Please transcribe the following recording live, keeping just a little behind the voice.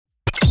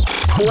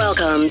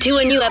Welcome to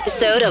a new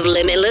episode of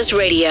Limitless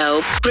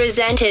Radio,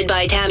 presented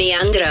by Tammy.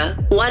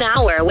 1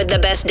 hour with the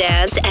best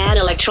dance and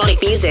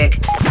electronic music.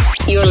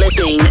 You're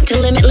listening to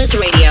Limitless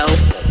Radio.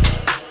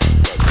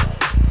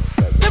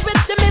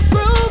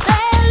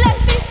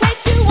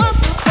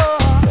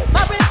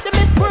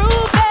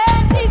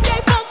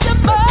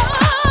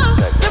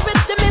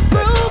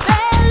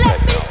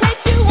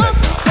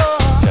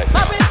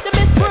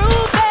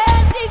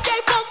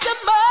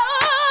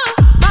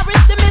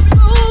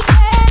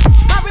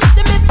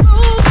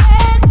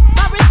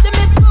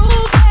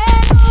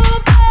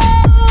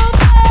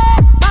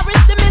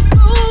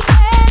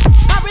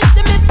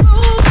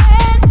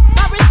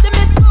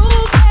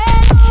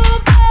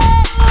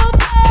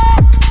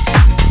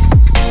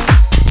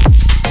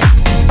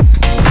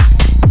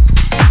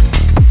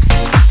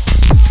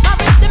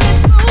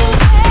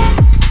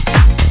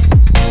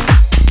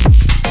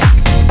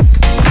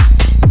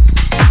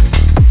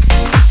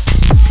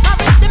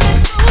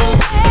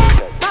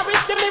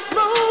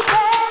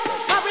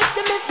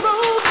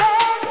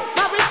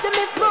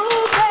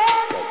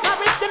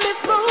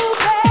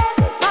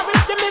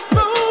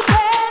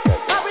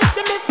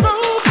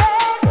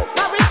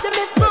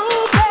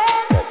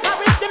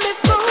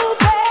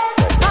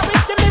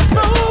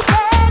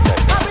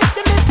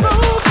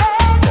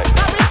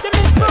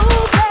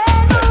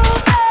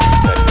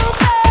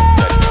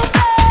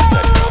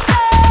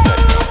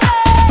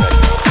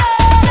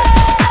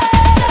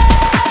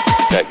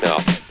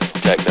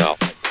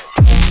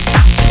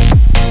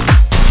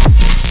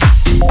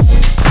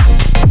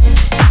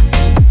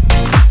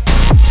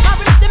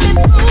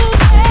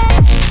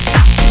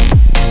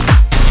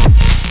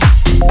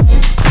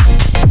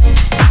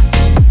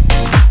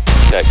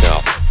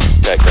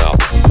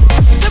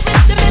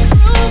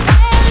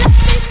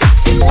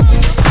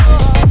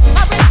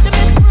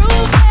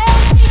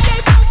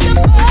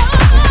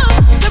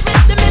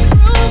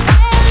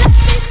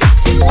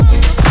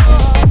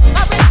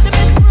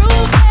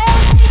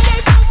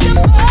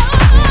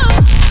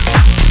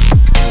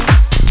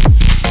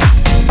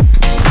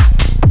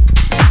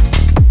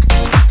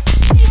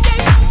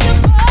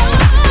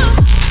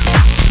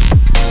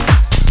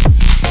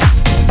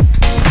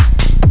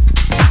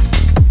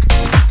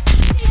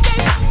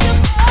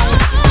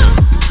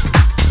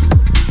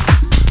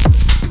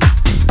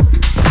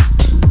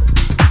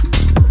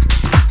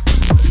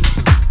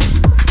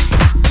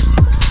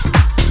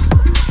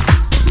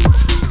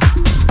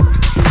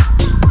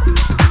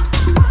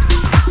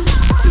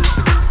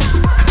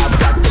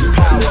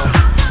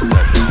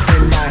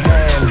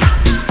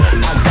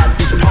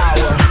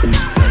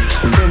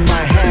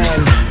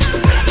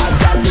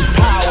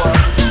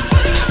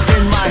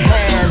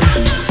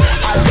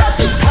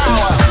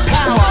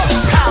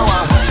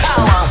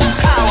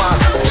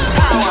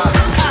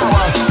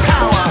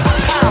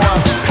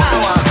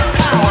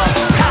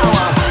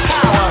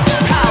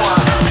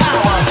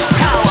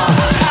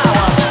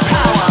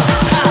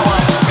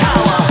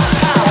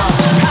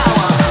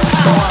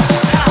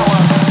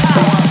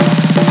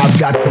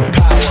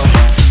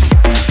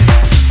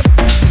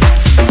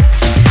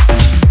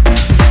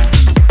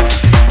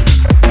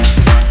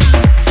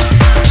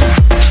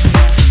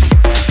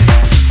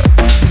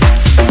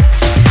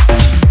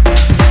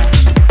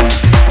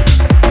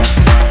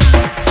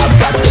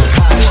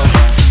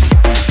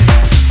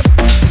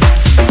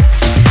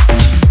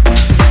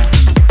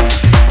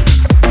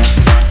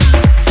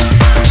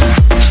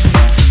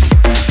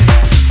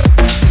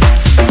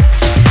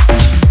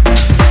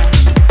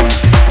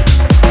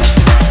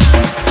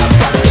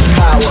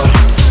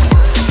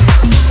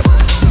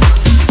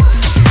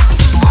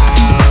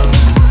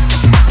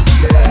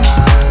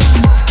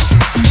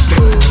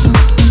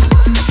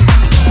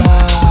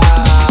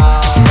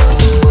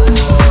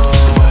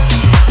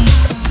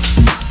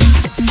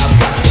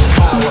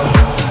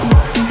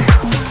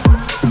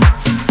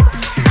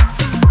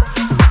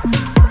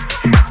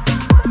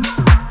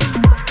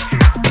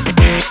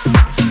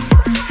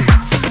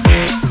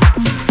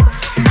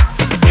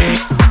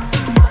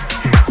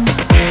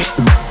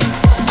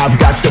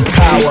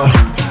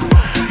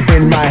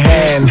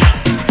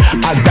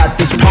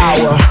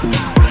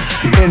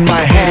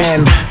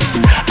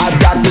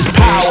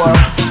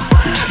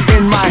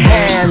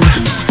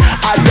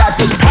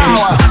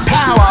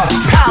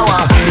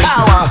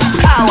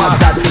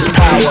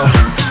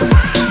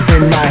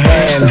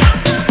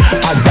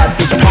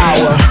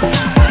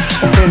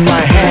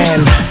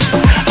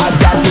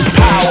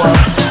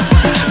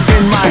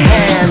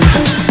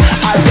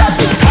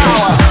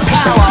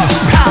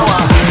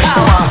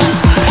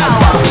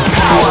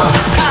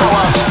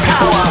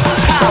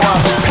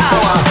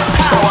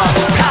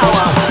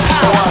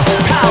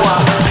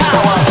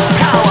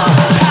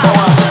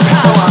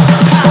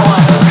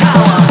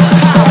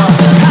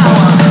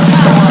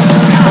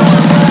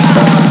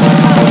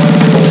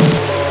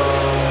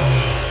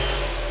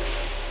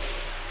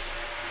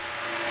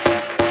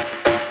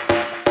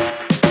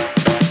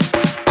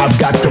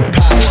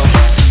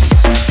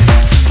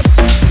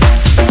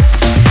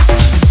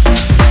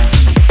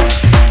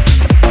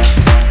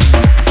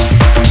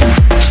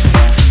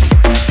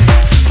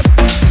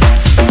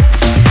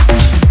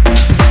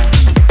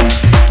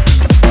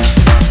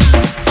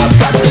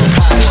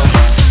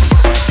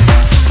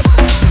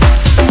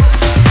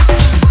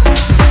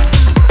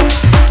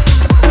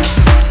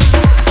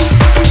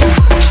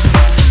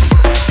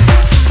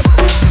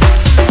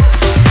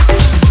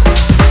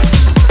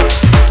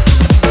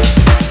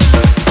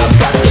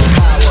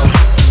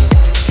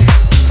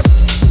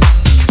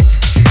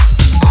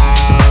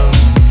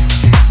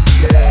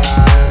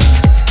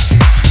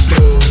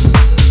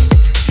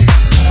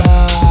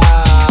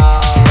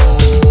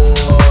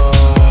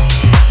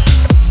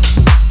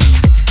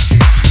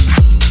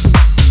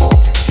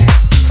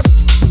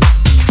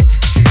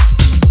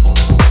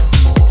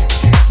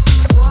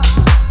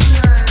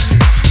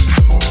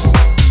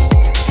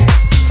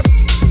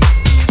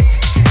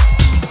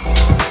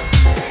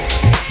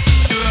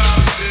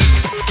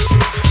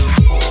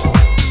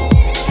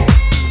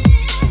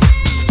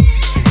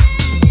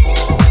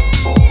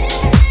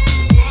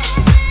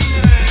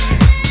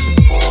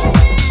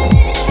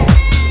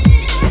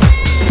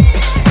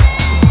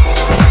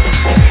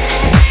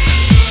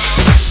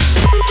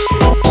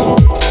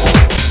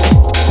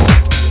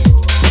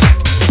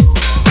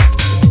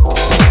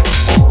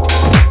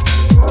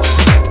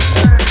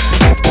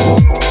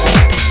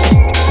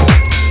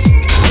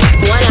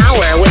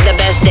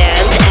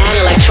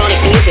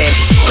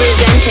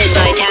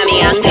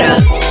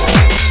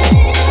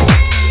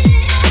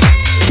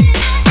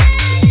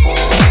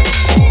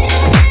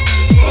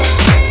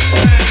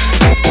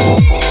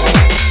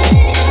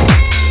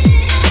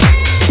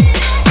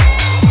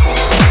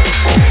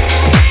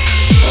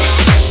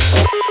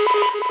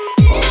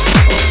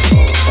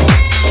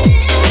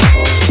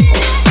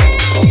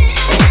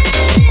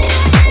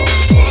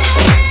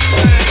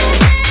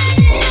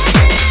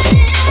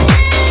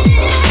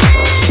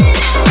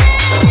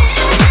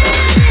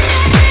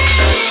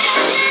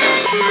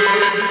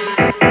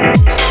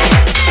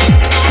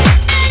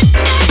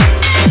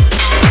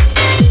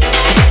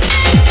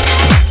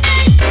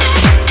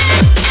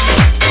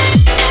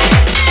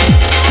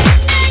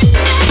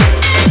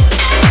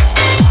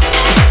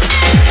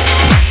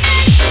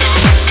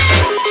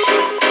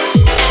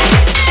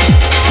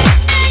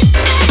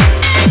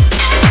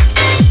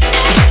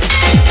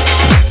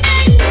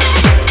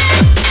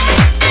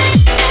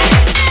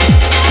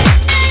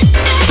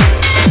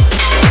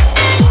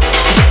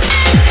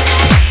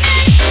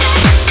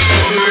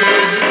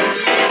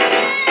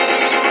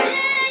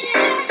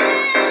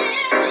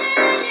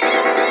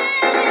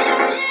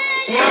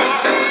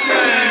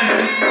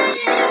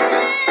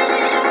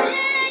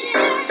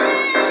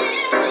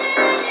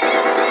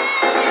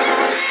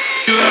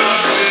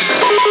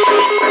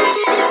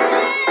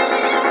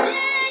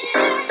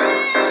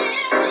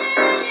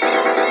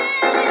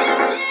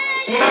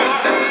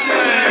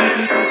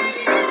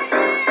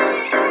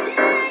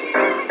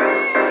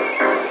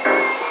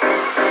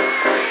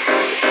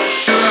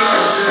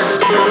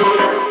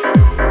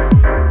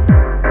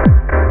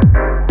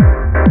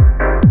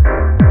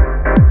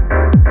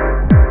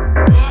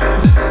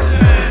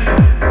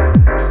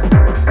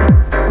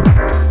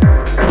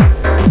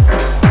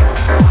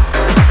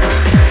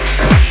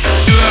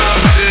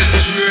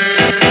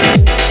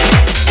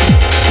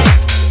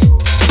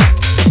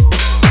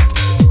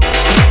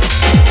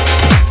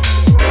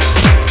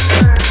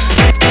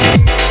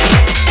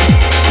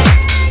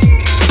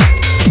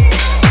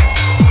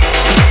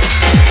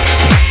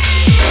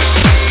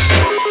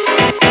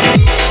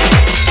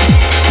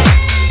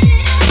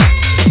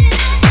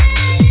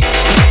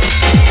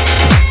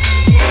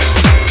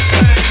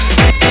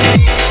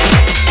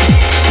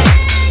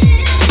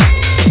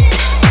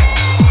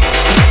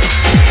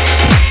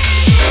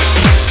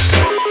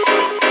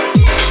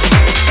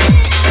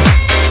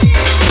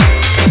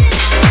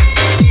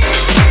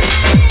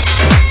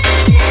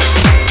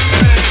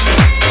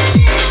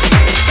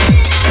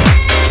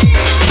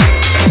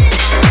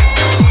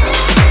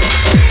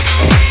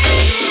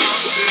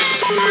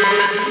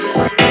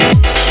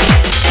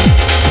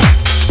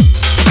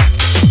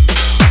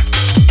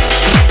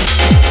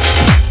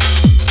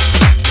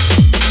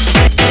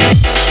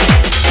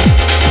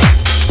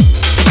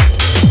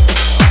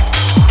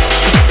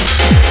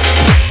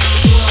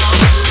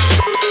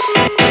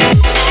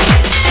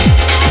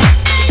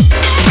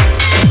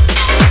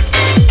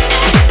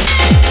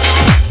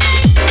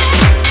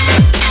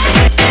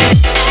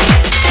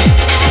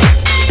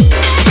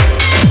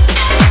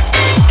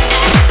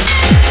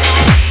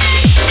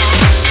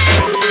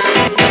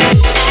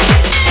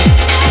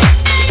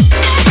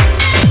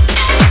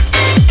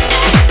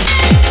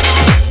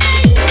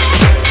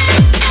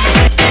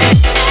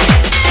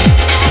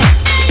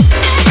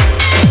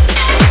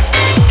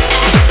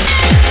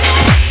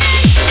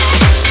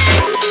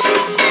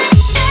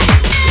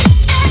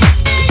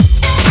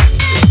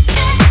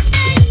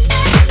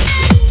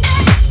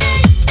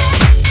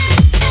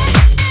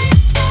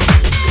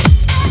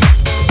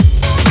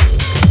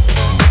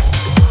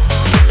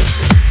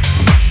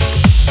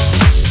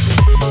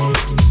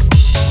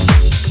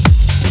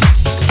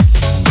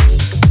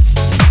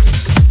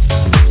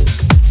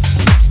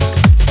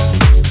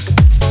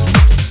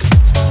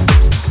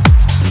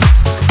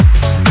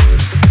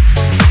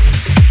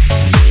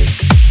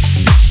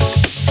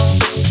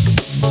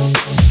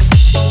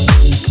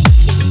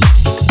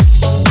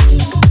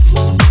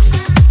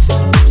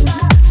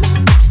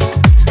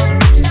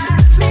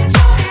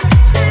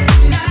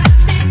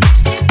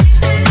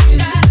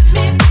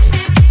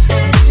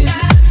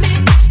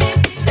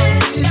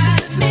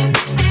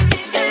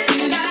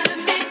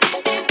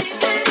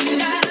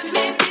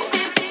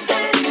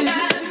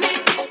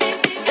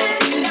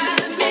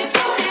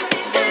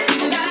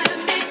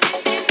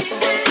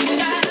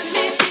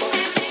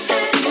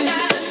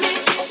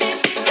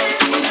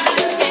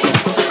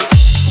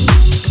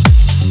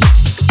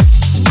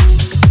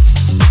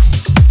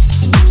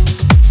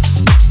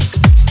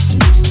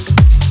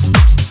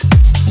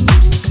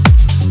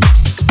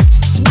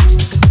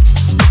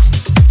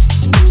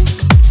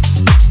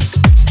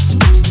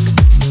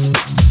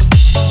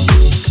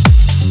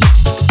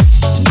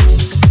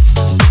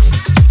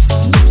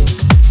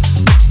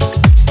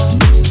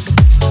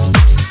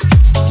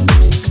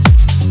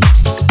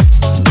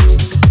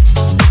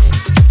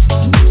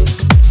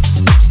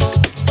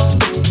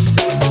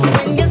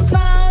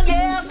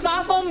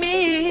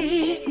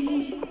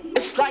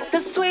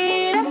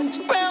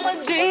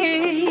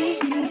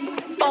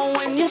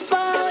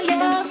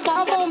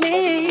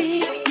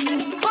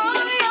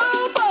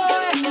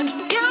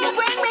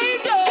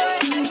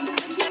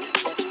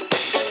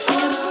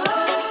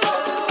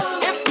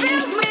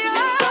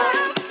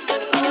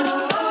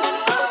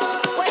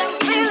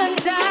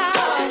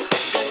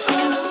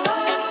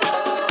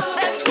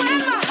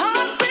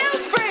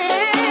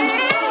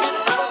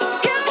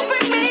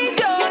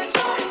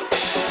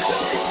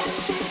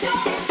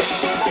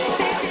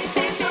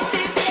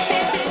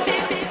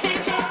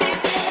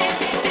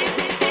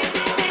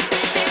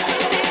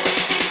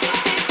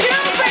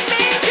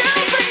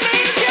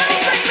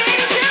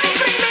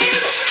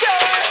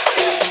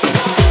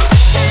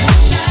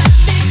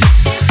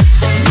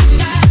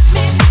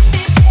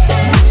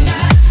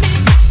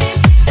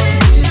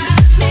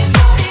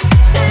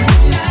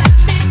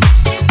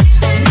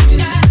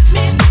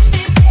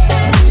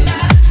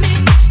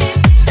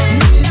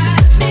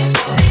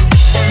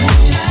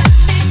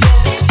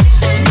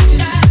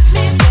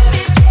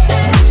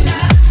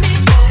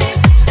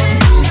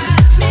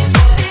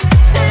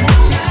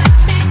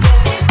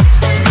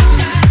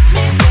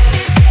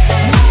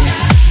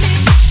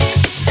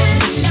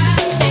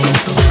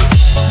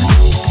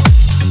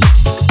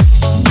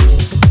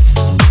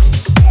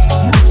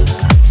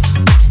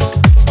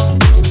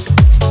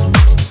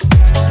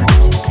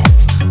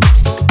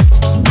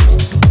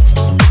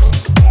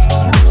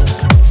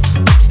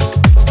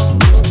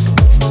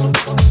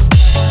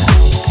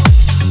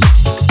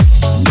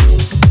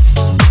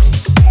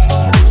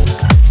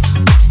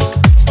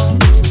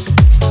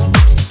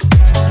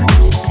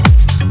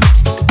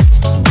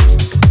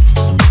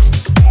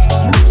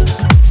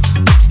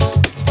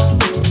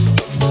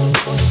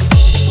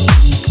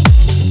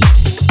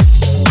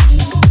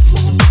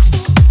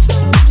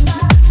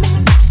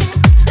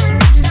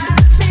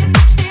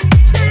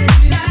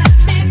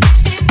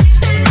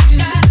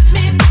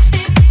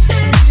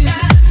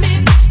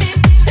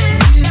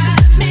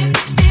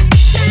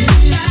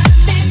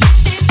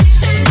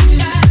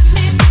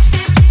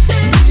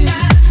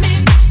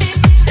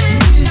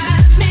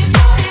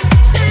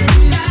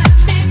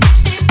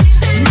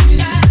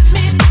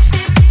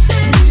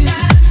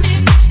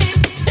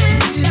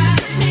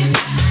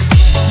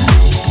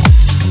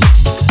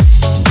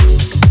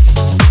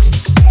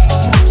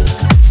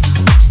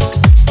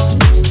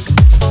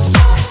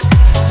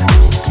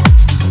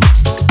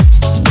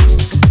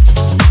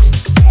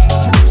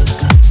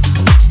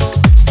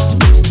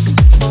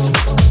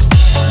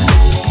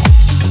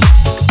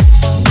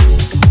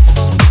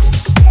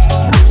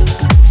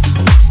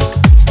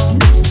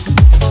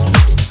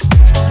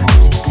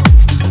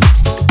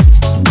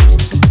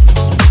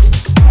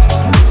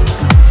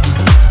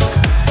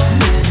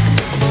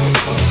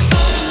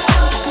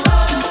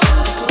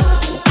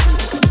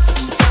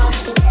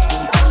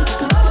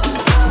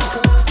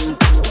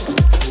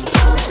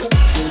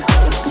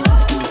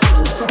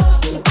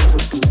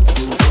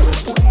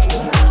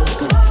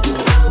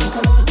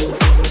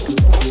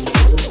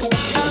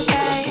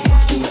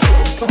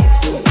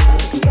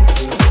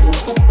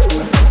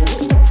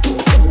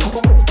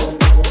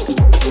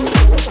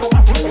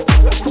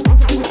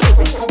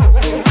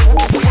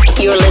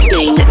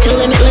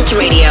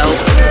 Radio,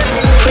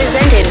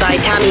 presented by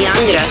Tania.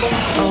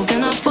 Oh,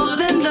 can I fall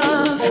in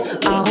love?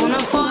 I wanna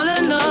fall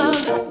in love.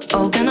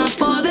 Oh, can I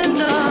fall in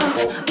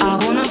love? I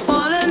wanna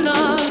fall in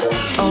love.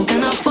 Oh,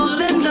 can I fall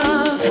in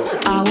love?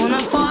 I wanna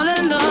fall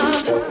in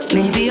love.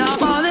 Maybe I'll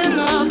fall in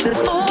love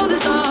before the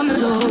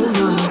summer's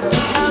over.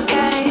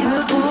 Okay,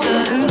 look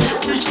good,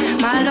 touch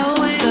my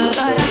lower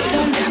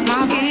button.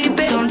 My keep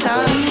it on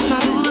time,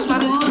 lose my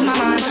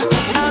mind.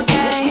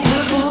 Okay,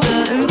 look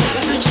good,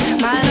 touch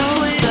my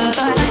lower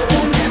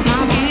button. My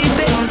keep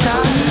it on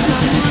time,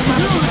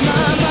 lose my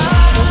mind.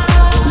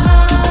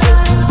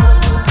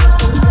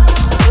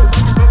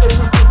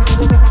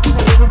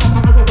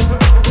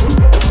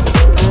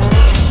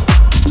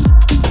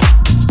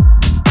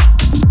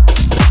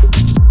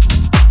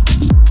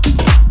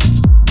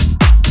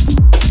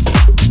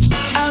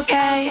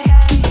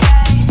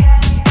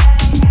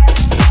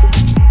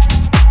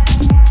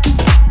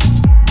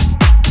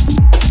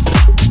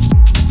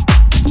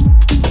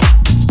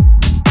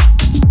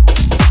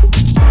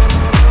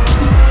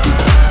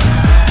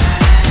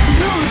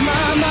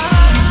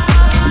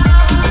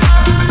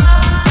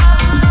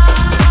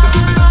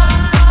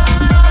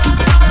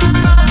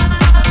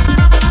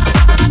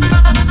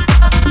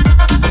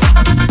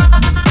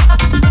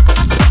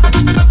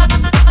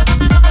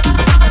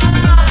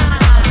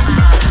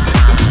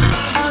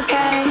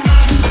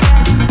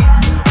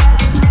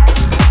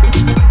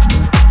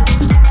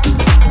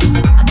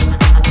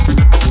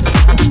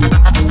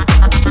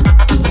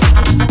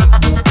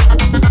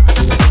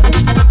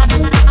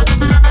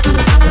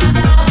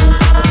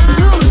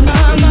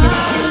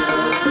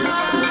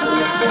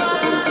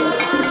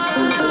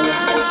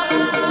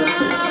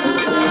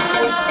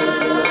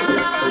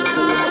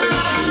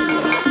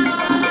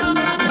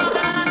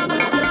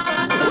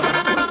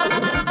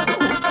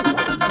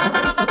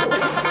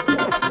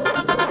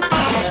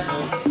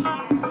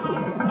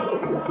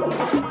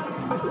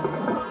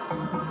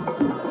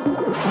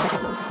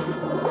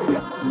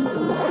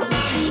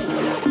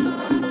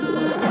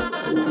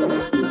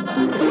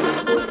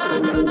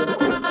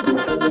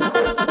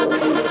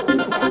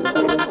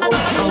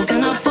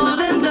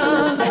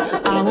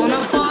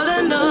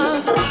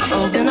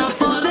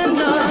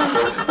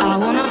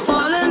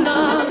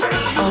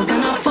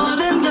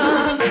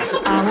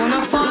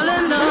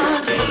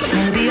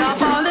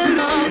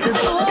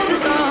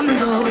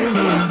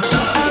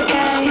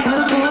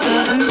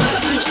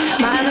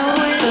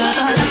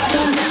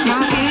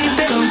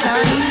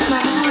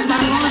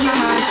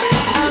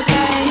 Okay.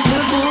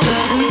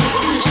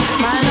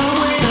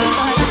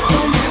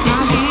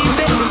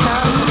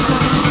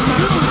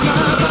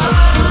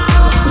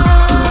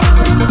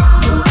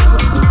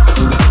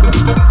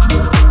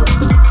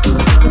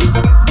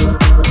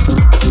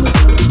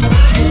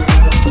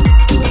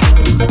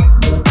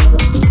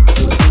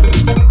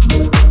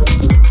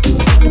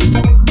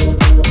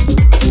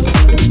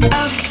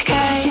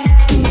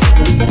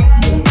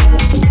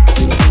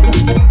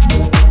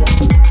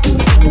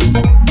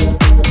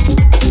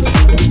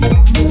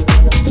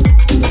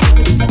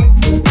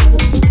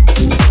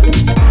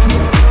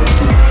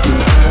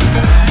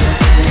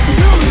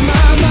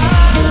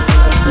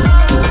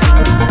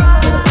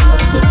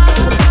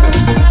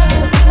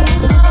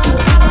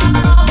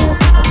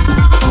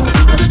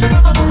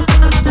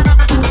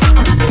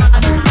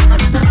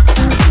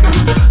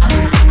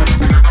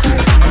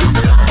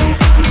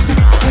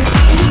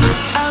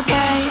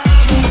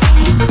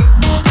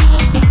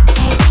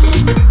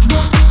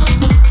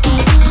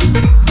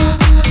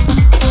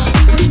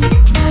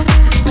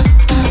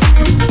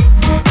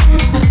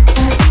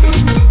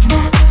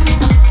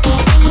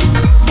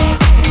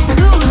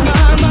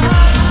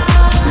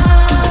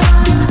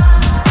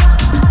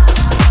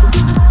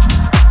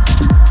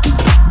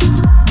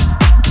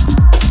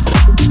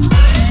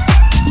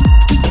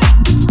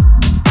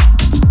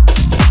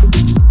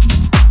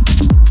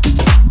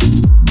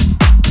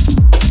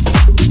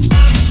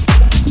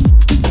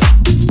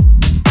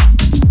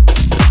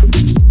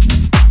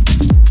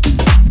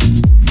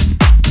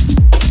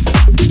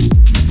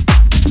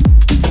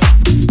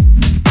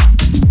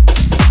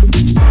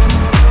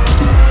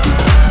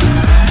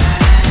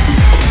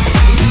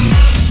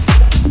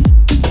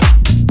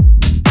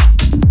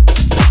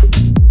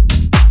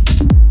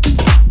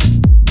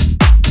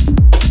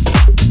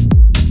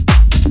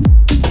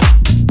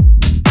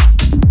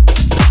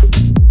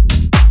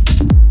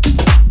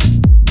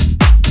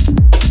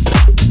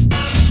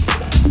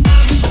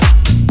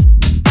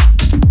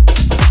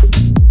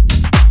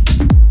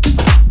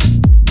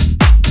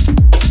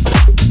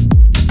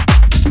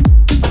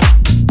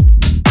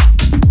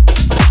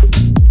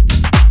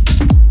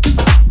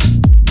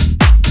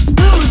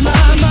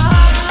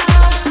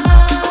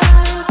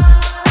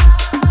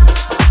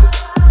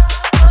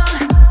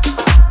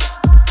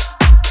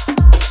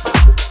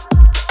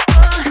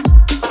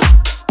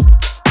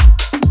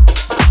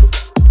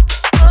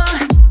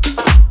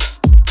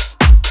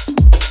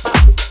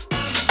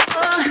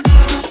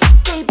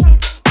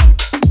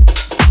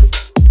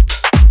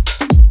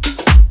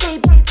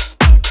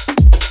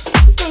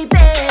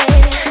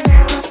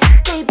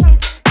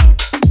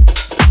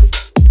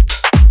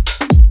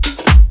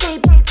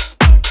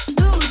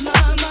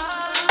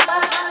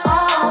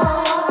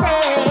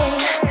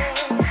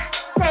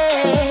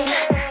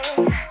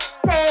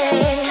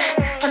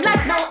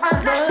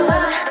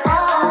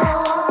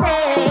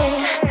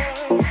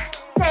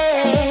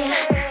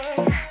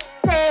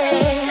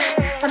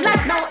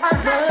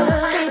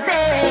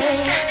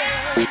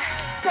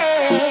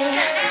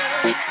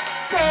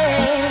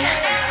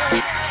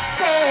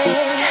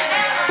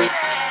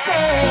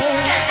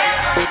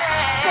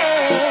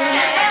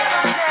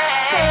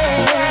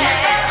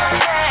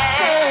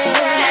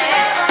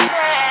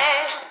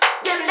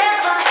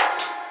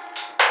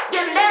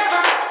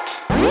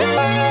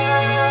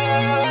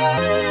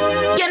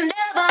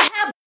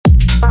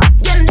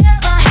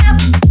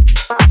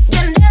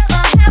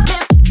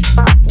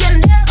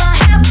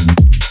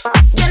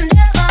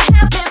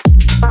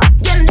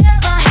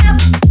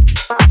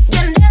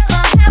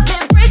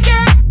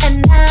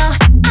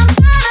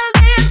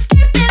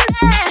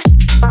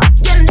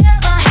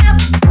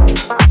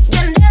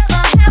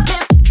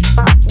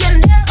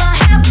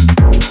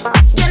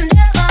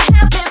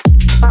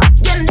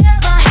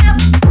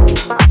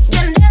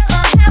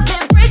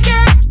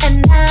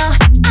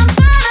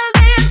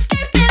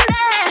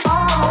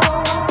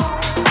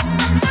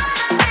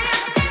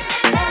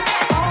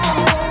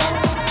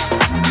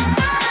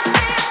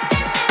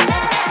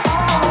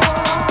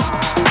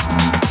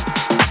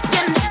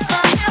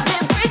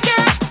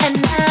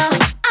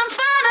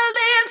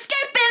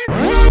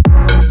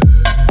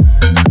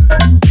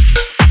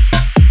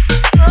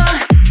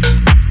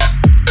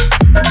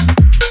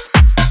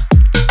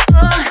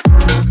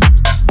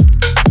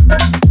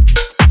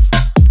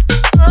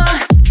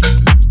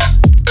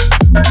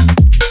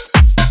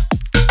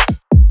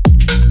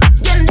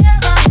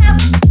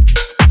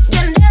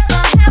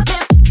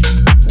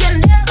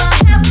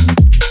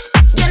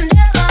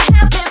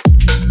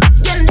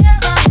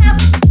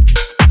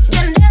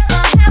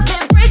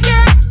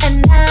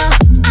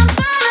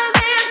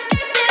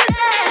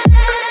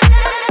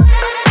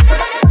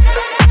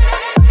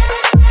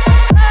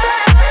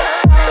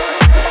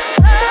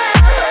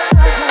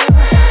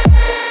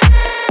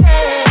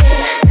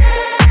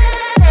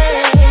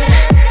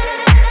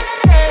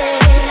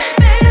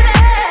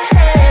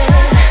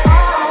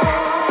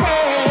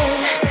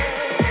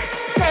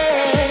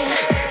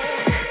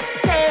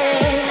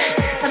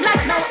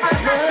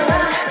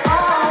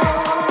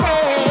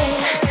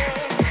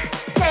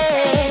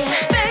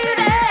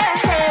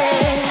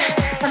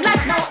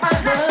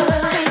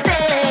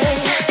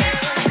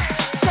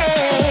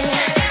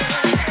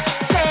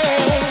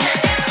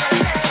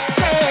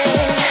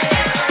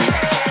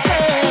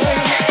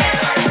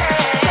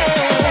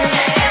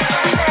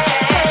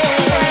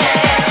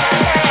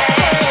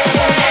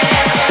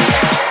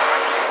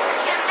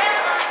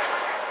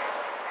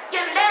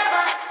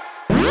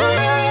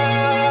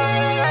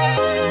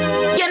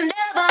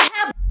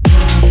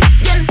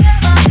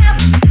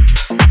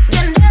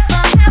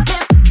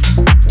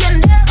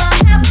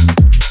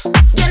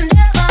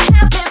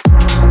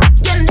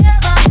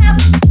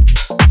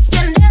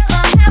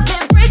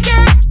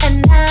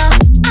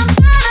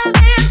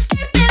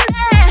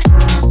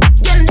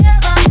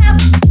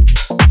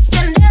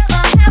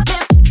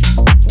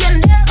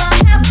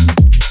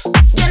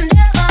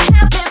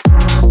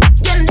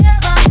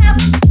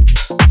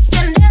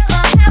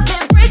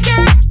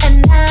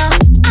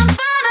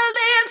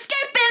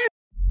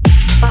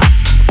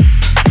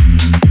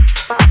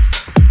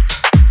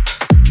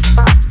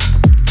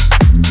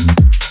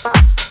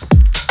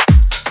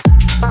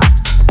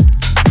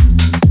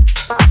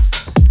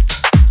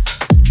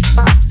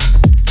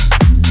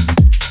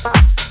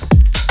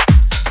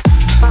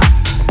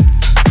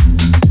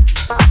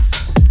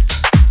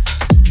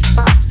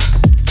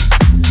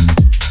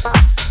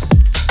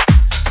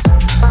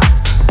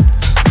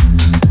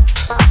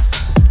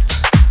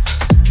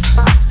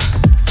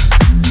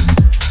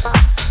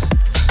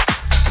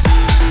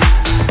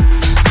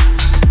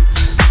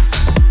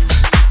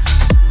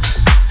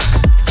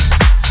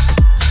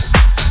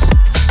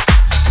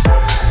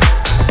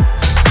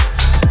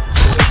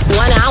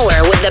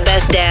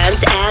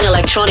 best dance and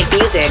electronic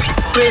music.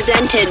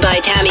 Presented by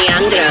Tammy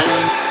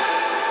Andra.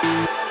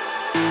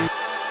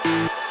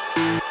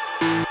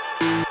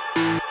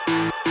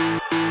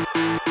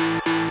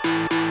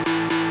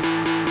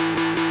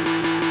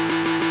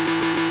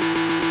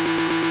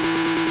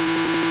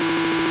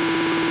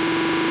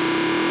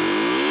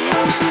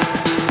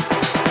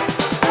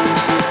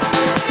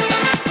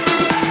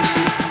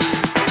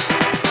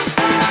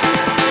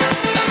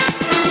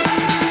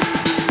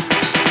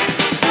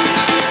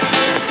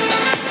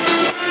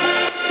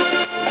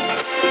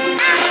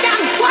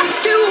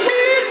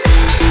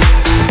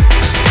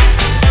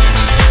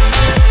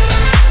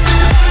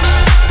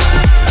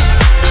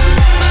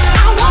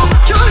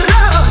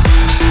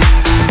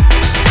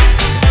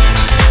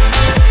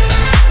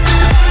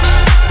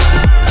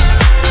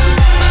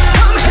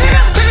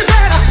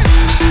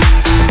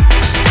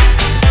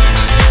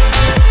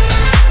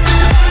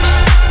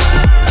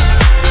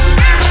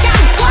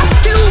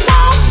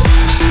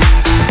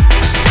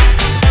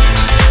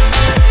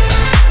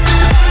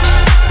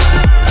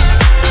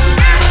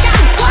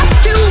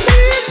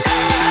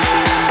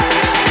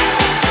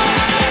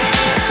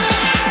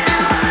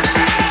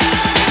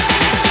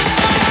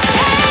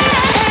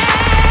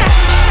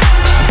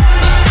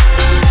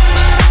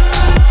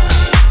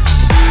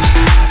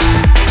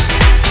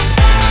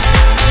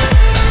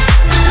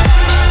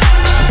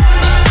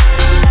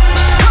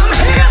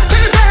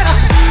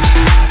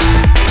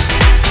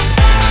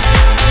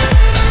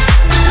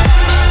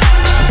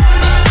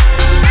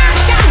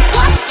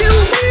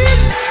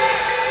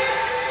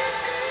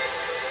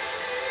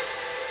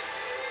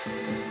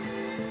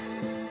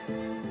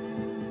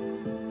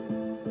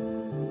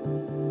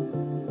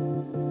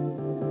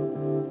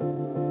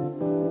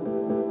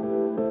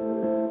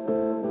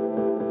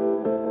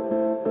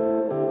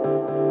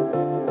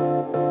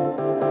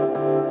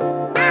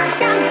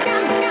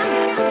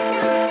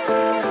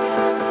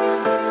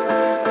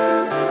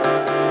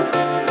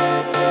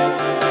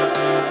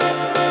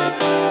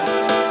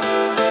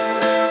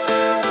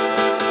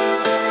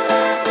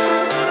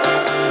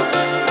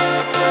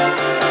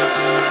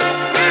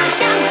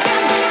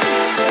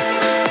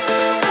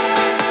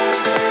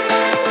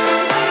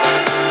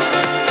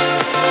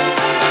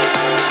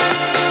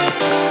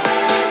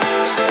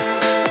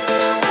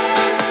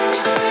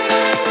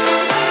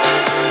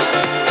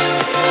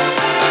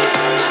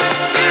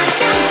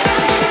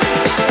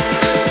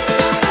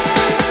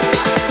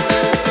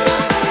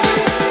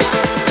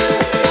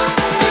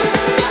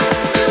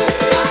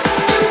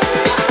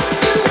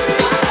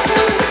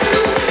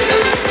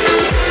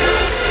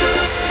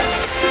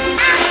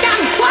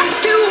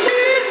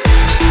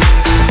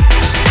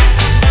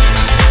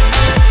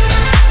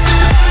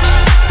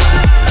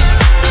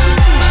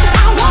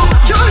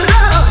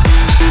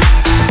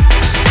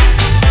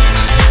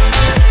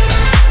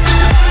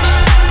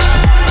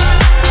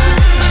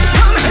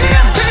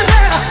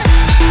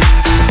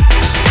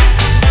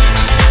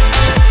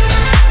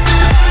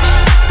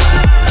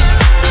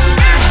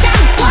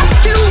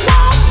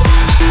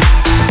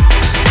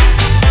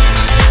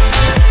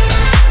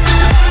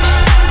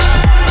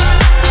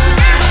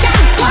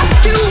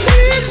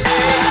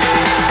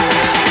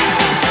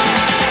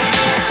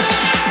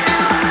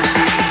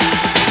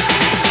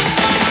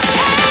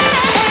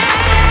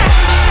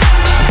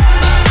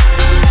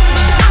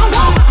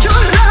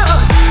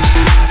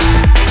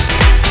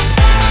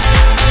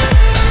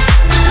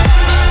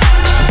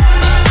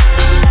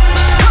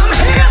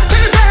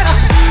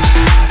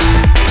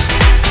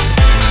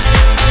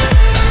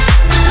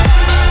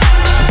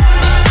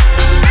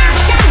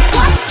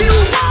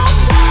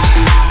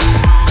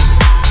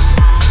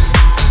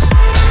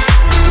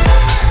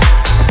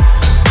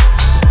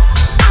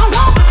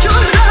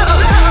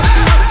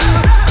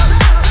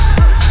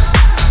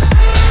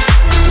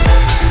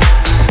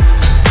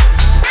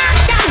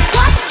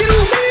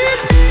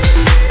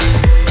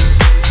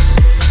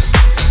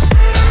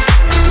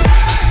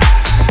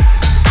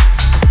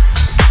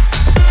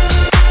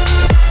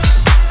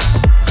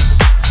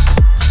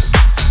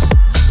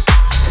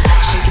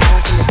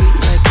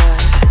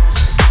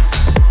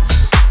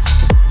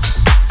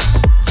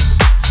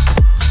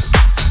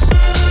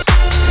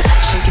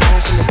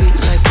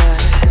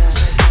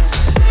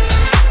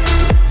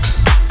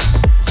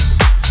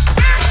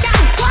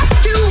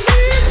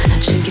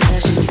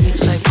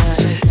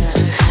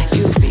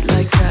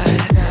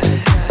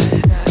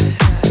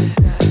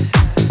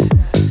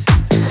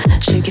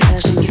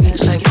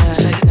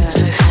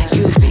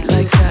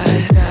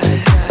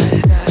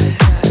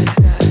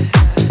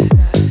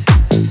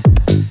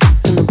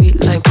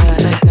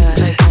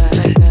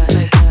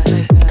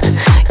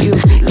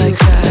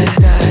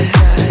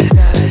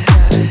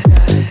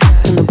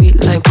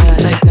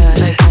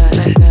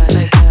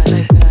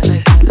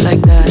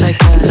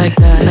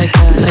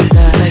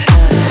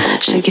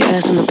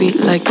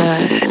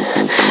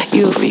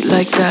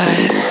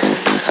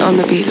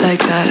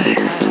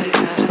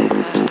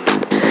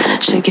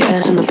 Shake your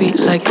ass on the beat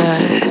like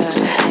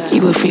that.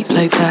 You a freak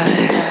like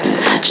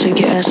that. Shake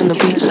your ass on the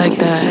beat like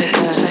that.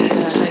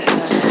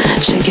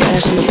 Shake your ass.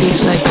 ass on the beat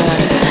like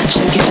that.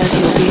 Shake your ass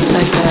on the beat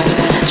like that.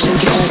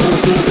 Shake your ass on the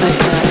beat like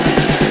that.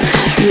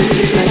 You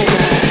beat like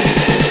that.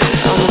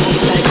 On the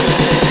beat like that.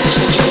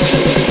 Shake your ass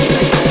on the beat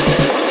like that.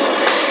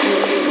 You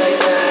beat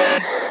like that.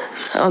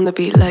 On the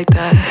beat like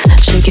that.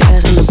 Shake your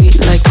ass on the beat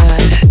like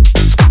that.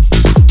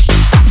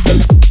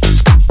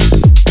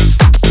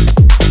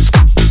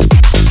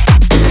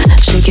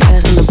 Shake your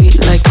ass on the beat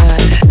like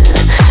that.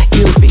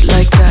 You beat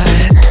like that.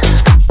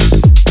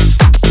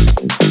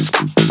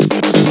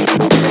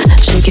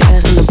 Shake your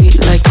ass on the beat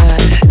like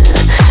that.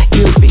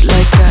 You beat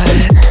like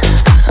that.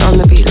 On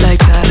the beat like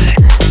that.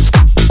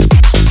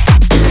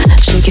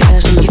 Shake your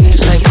ass on the beat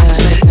like that.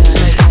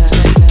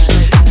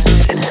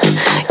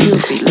 You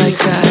beat like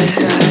that.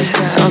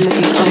 On the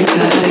beat like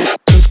that.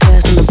 Shake your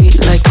ass on the beat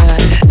like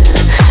that.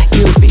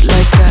 You beat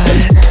like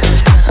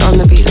that. On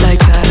the beat like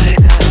that.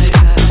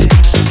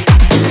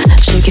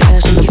 Shake your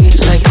ass on the beat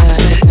like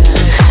that.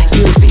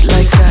 You beat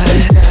like that.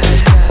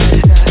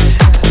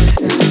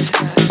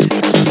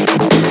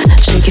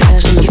 Shake your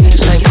ass on the beat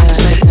like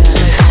that.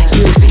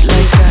 You beat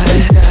like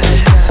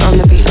that. On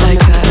the beat like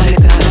that.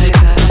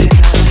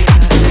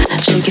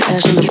 Shake your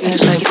ass on the beat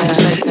like that.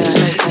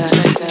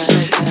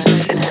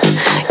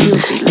 You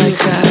beat like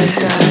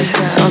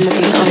that. On the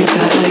beat like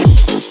that.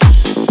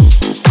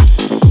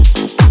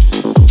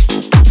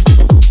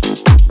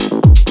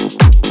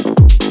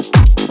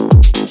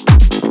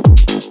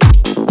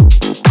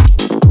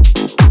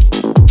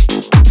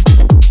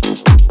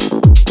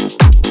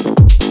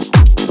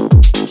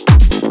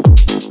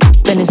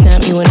 Bend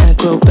snap me when I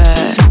grow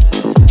bad.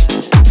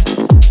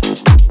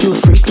 You a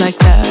freak like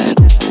that.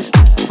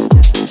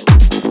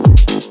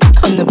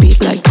 On the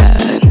beat like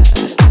that.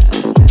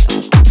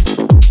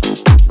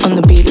 On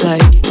the beat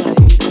like.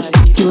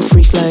 You a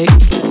freak like.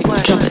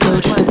 Drop it low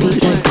to the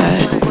beat like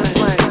that.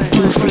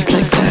 You a freak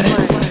like that.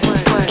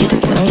 Get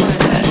it down like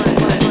that.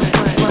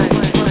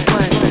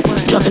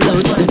 Drop it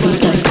low to the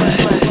beat like that.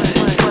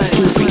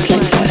 You a freak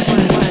like that.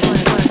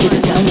 Get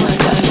it down like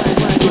that.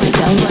 Get it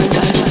down like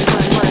that. Get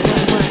it down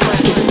like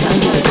that. Get it down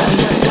like that.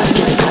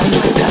 Get it down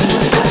like that.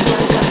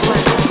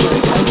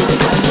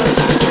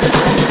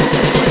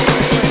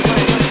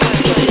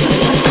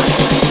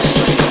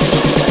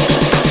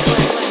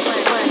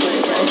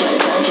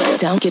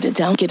 Get it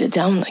down, get it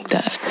down like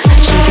that.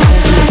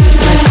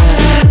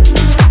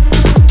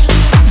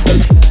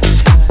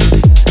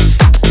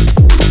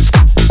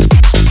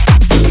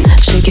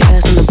 Shake your ass on the beat like that. Shake your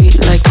ass on the beat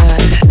like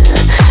that.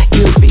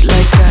 You beat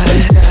like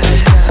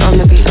that. On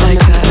the beat like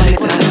that.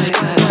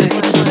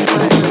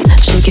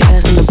 Shake your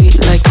ass on the beat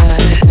like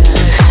that.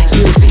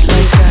 You beat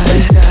like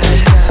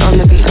that. On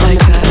the beat like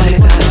that.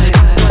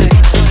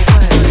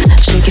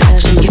 Shake your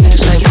ass on the beat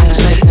like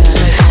that.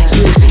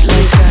 You beat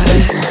like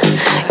that.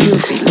 You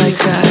beat like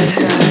that.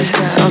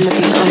 On the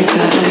beat like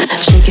that.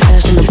 Shake your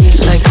ass on the beat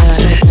like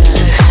that.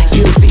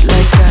 You beat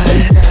like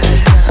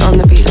that. On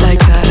the beat like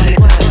that.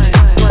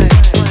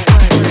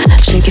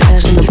 Shake your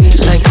ass on the beat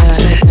like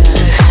that.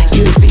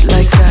 You beat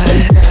like that.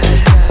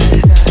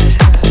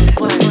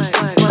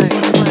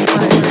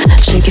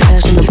 Shake your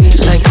ass on the beat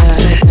like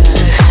that.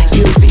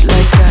 You beat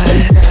like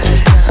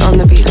that. On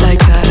the beat like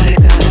that.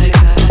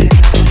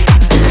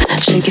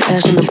 Shake your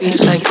ass on the beat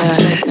like that.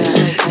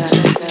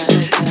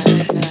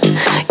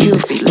 You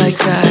beat like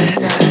that.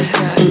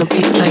 On the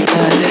beat like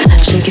that.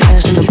 Shake your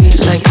ass on the beat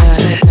like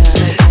that.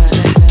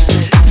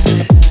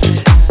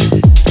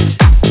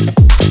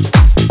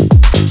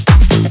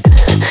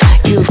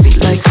 You beat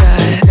like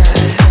that.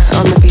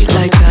 On the beat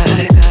like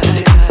that.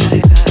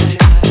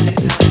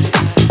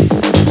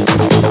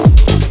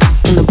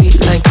 On the beat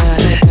like that.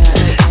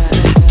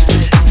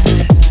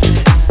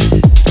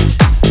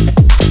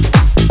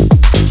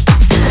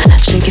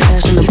 Shake your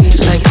ass on the beat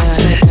like that.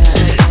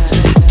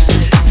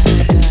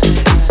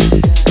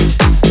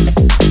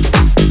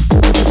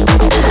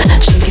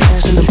 Shake your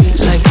ass on the beat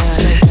like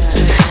that.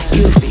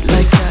 You beat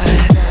like that.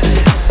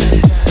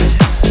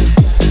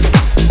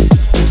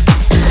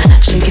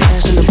 Shake your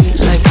ass on the beat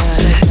like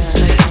that.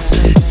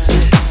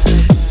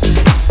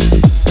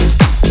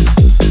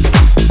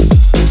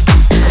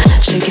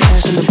 Shake your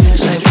ass on the beat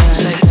like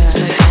that.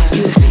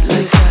 You beat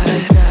like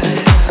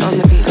that. On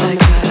the beat like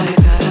that.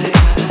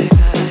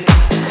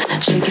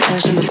 Shake your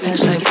ass on the beat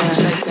like that.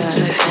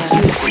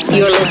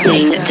 You're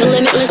listening to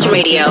Limitless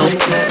Radio,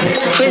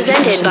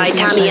 presented by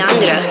Tammy.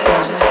 Anywhere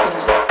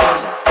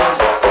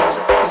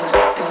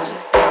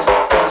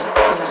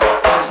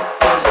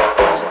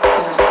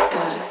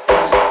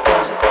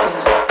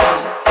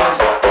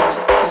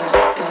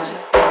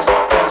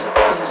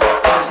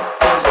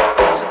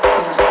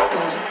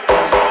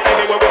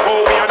we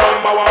go, we are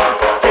number one.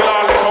 Kill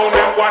all the sound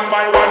them one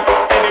by one.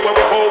 Anywhere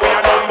we go, we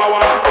are number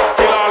one.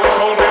 Kill all the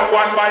sound them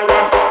one by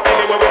one.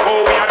 Anywhere we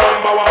go, we are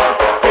number one.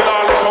 Kill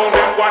all the sound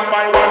them one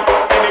by one.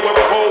 Anywhere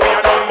we go, we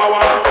are number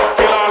one.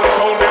 Kill all the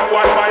sound them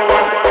one by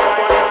one.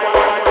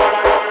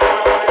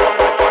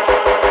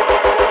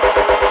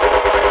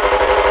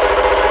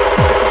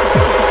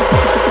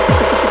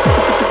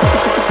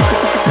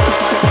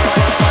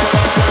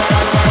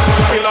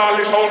 Kill all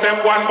the sound them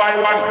one by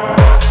one.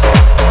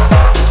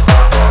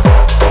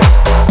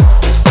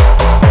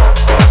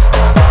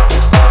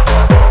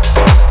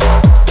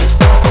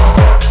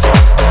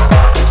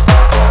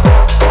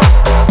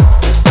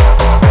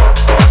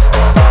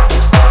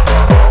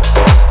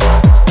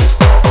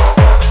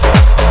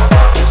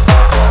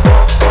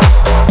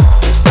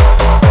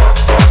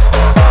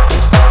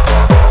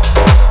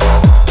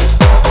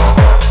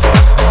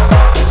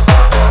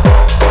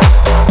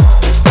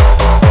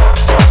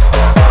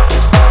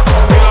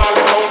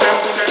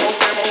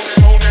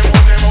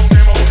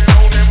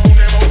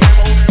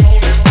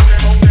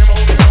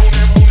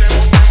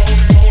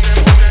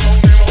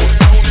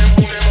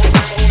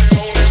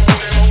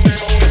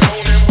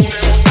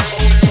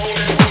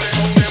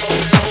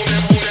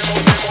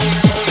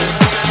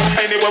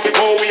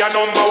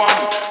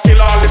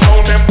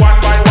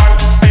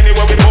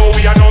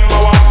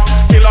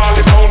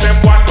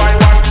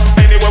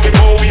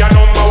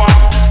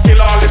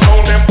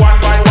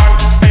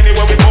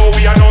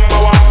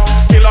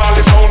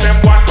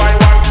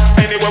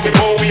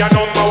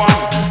 number one.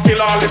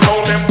 Kill all the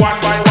sound them one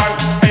by one.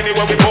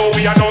 Anywhere we go,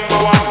 we are number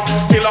one.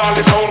 Kill all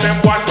the sound them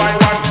one by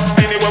one.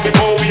 Anywhere we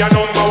go, we are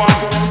number one.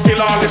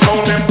 Kill all the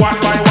sound them one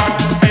by one.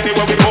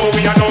 Anywhere we go,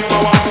 we are number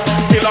one.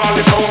 Kill all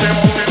the sound them.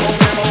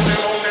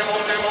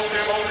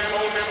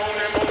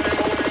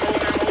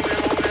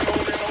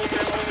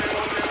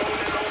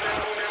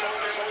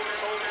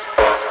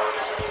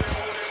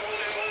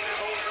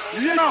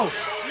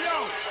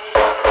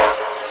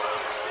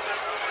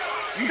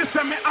 You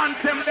send me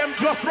anthem, them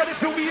just ready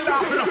for wheel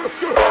off.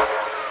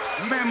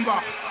 Remember.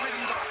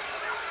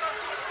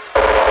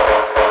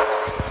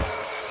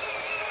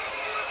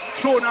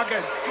 Throne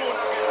again.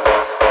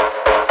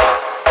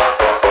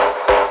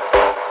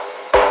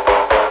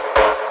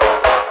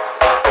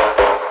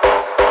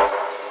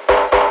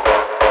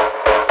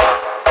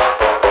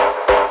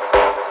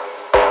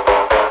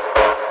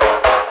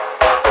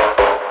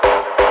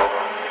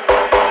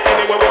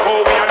 Anywhere we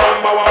go, we are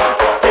number one.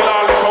 Kill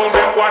all the sound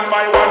them one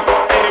by one.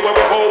 Anywhere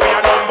we go, we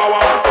are number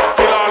one.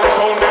 Kill all the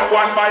sound them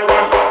one by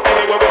one.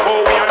 Anywhere we go,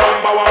 we are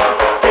number one.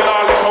 Kill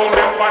all the sound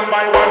them one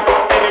by one.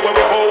 Anywhere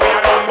we go, we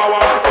are number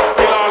one.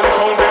 Kill all the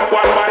sound them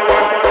one by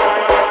one.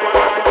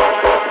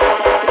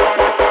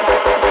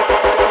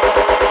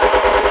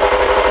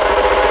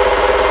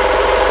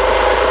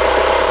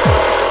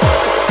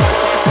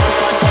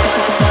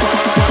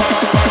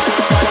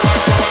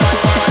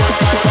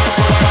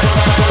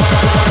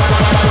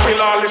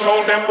 Kill all the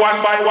sound them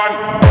one by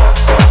one.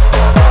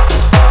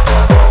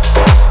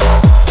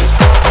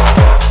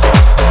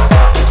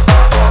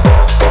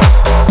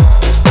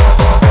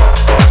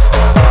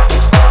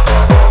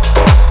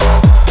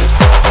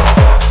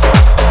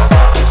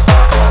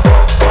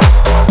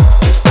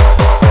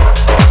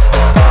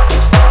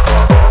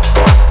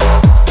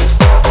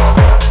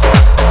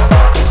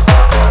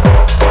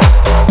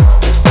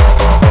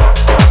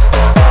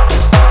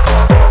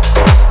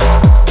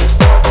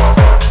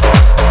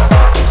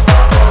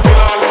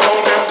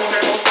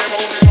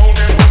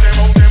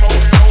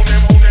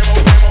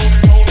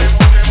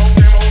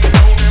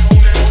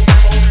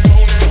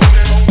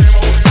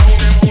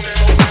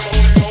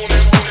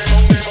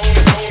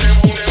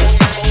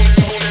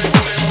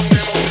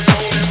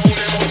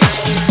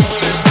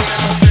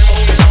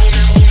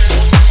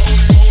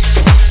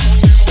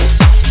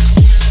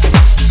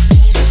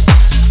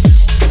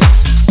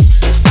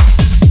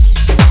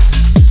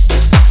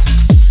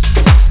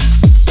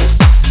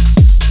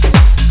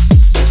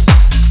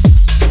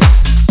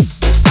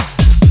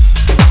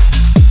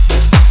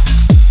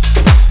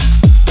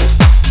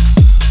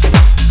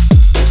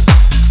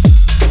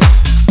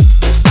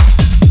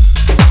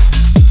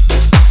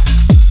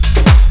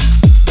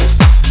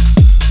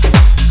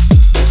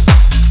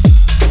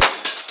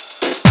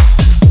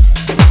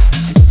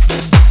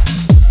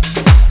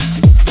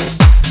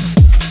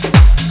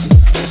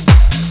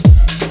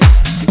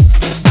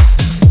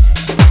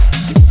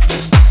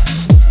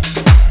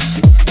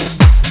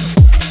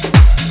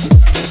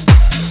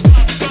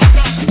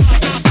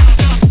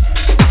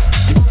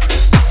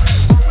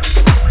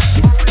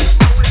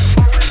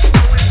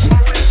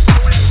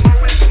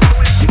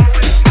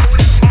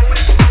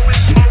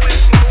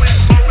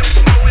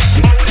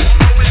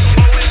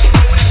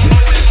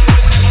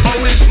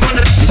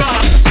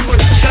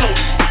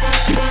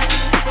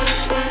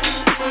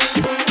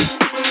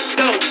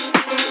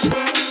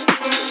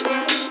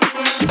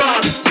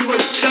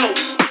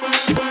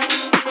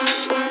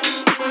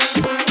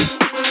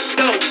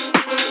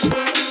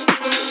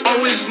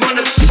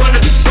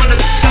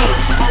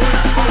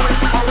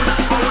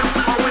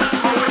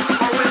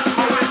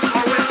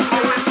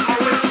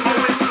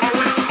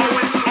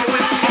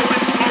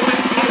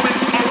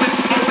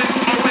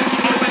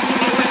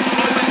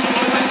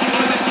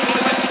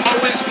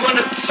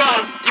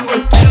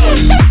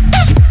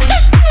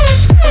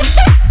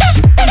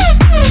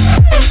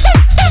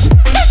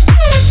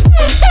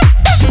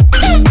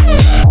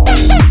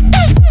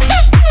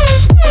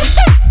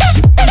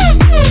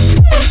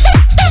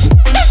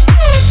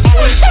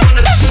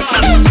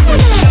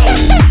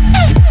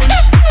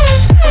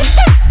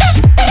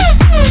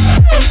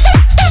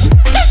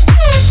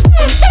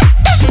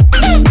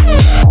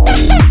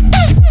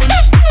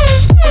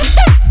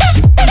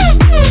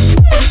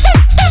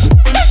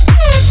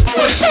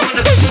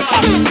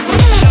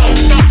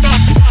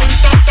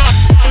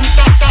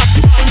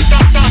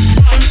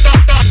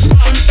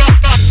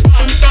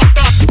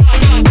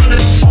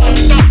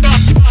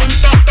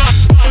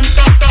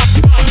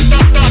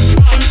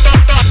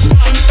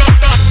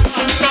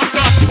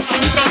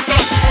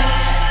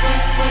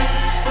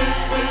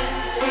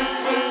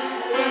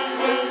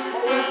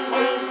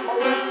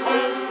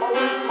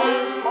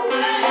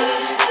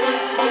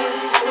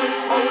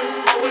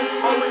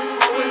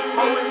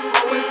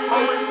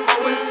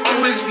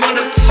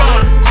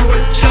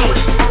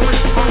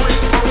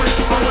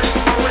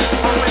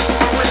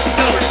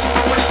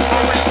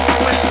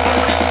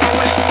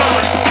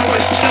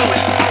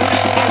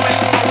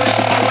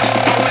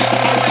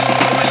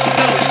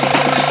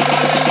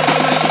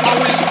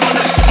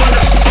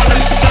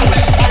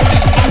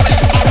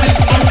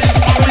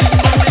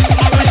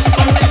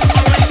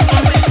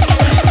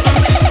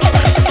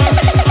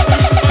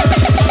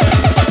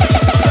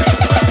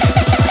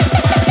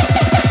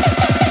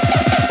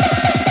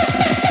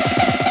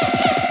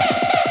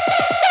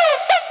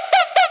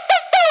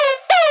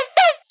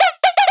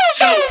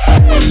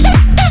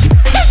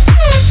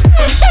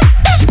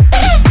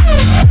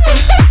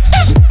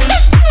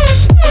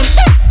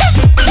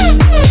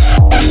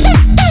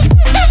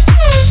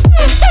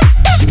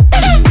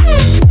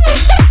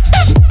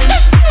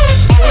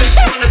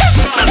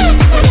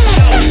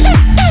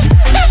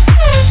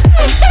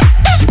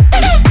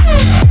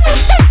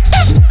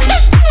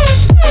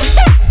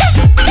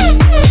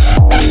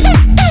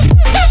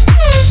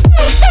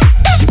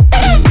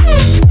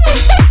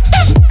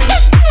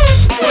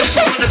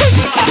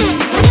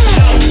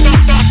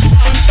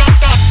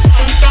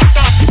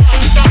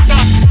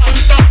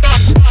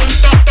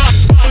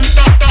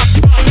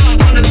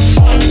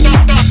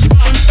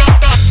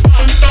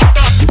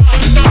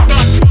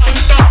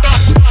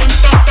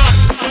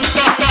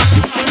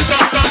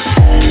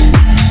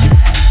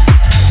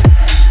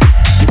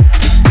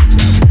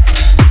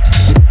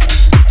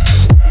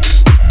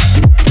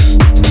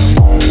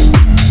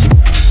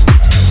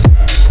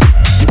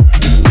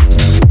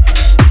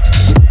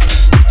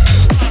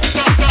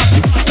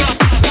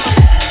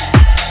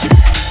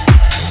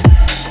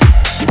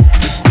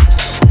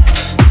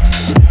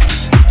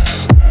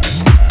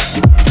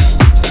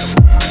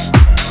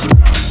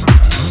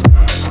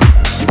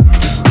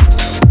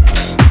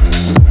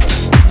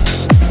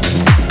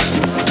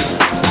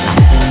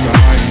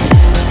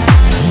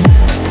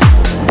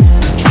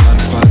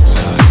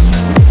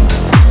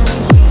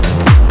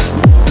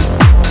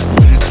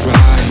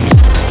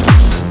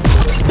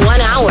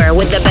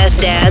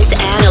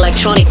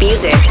 electronic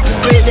music.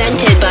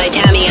 Presented by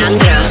Tammy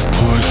Andra.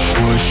 Push,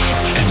 push,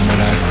 and when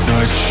I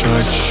touch,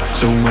 touch.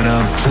 So when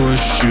I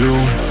push you,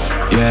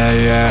 yeah,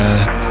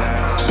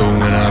 yeah. So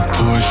when I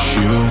push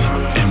you,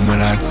 and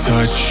when I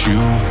touch you.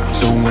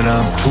 So when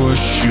I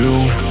push you,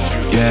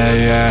 yeah,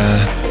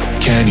 yeah.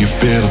 Can you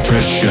feel the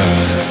pressure?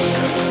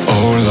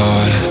 Oh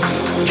Lord,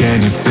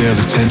 can you feel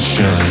the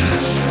tension?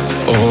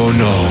 Oh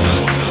no,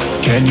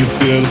 can you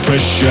feel the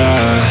pressure?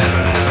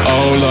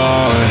 Oh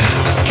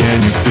Lord,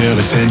 can you feel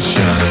the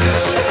tension?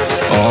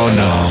 Oh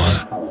no,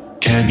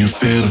 can you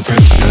feel the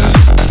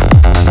pressure?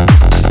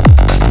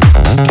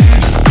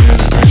 Can you feel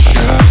the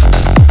pressure?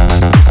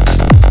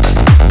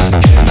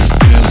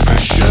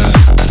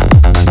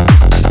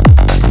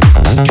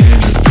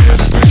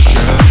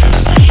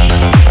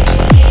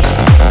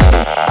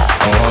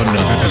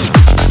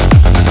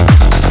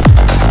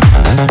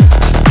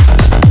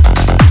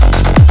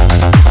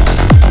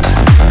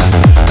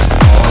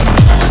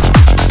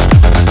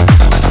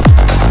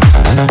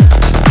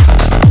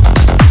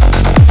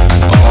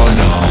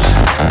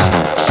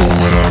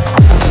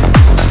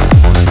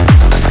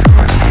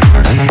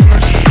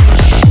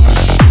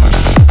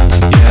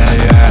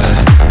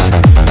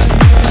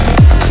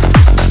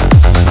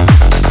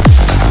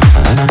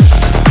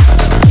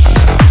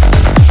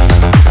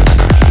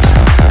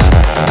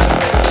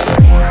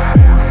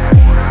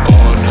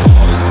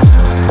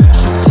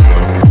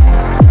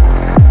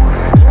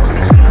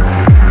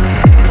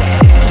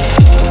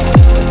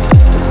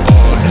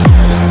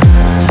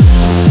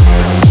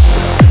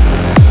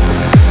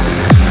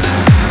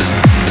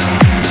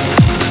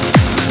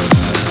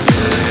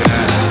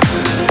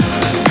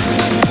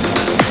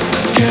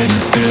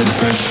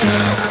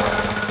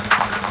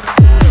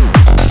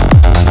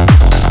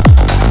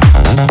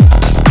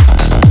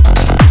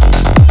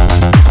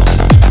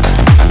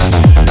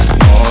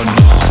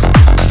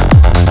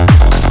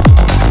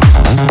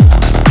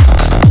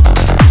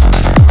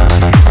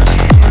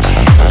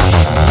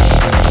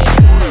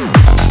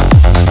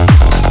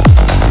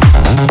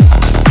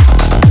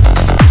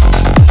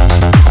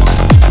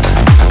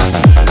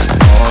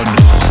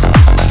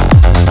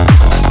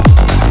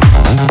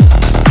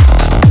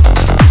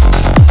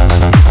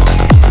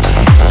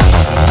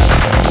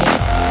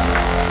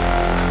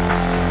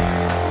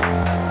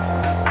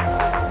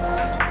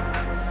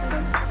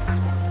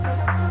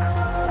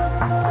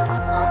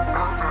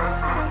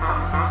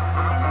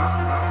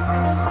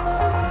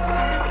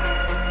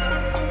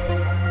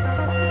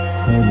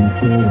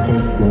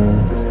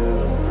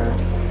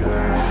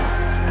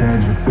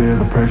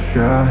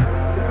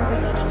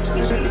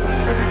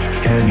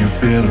 Can you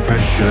feel the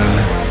pressure?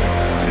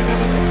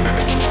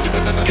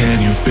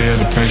 Can you feel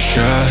the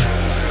pressure?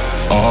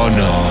 Oh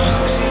no.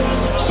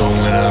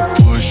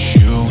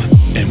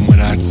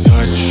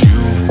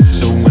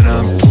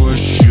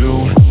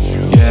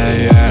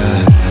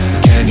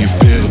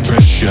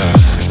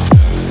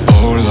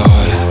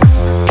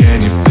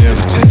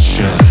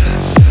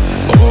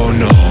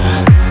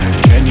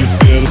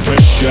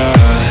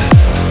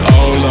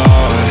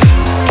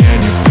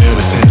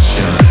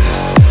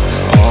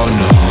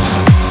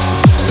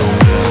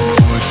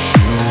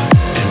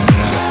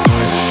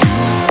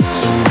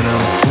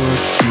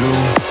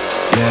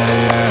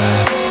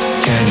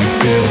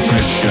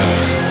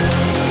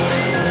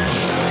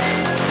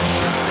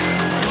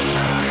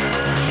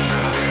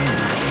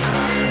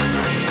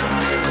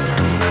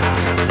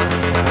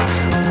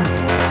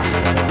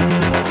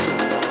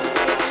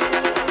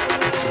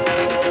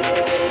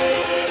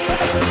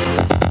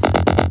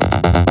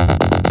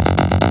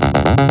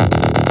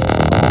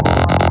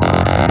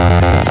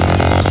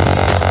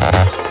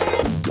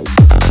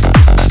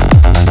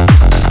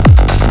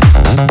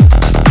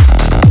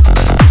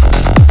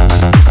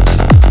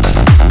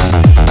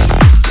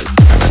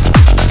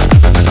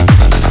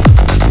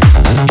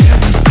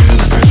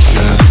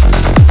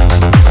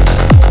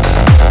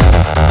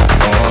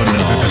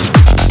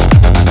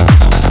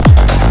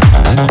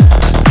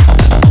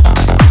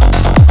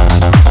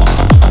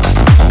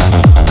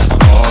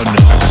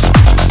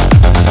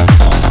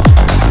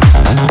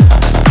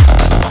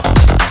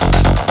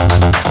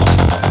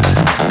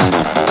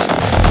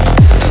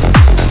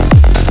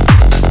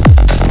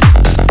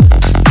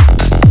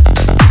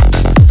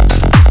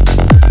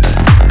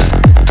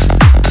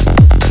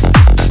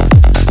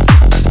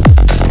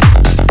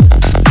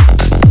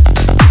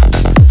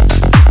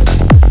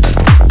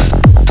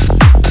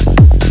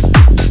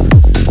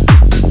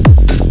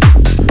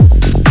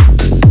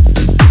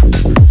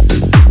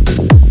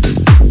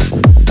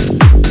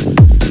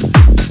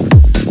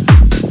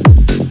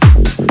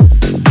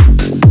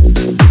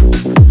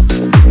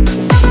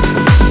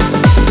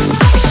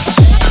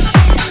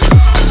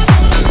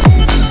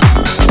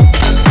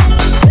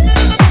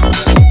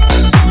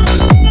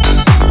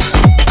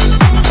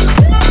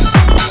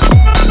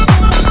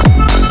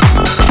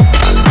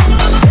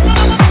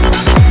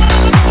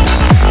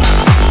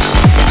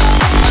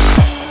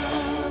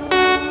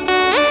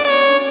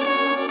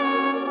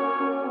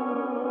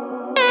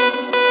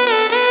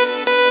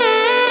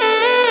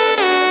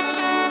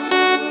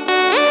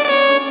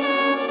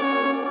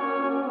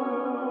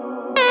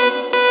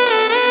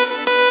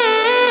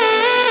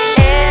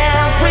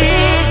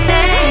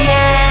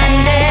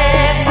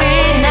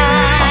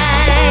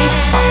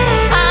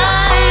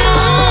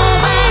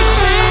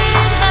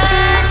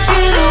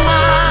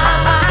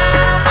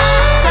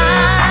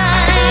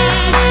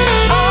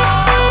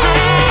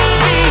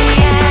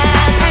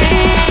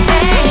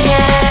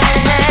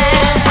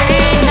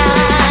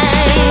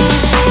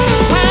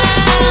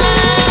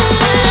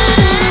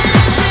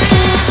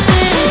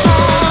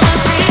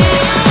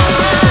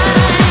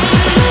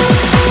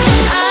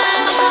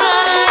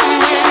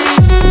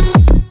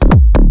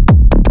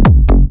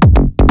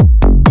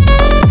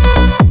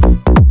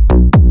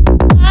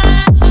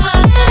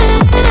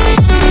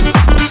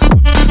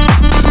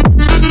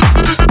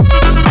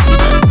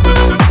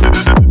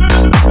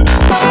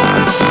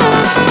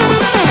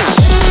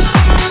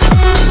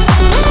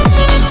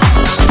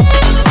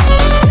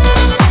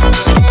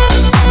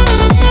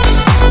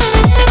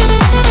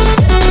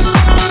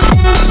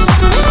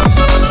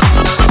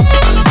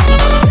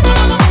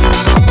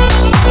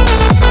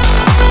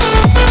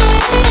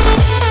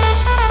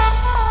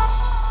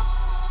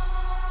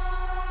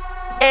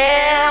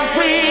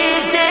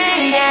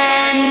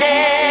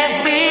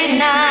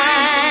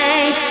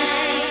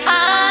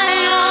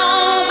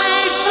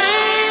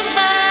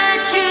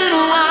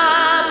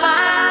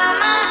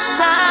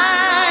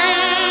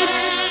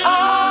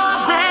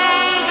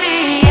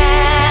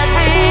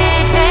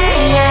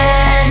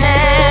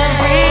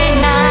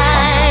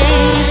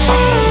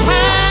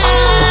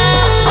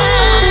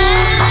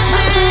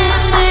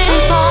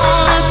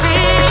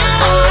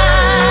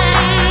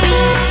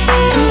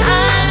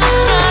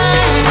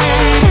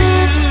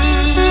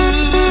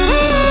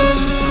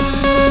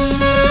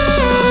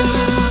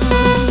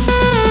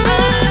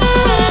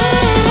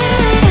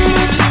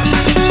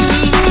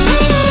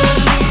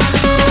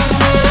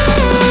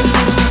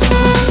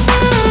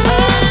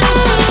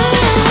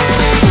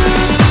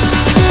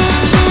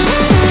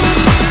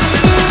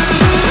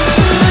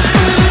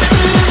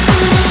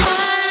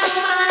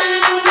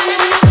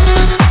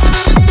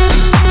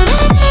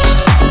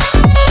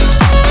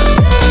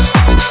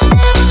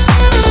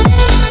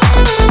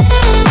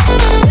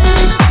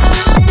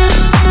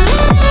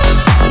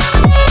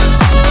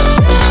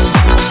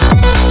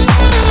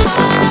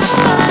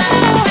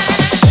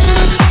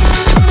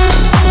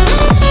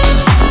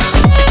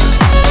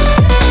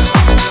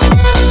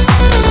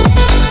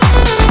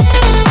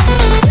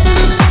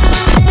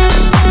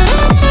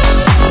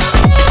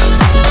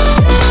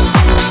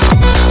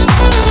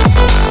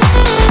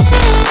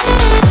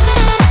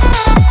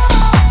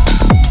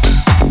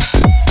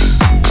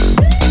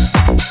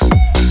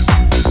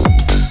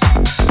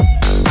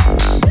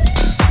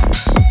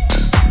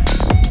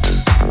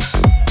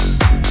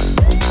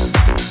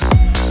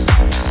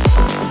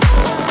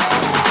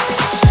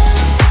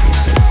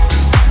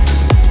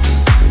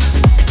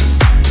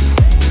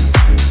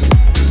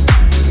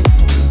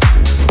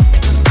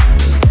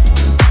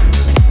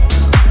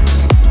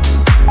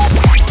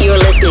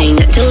 listening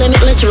to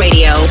Limitless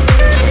Radio,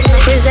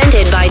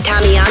 presented by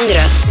Tania.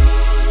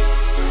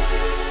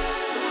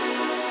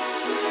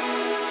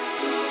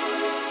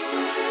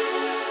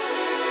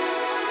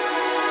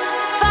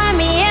 Find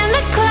me in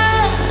the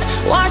club,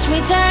 watch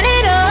me turn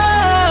it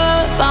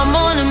up. I'm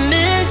on a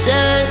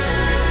mission,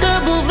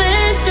 double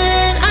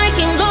vision. I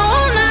can go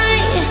all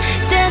night,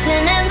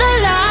 dancing in the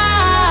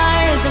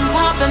lights and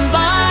popping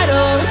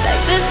bottles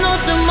like there's no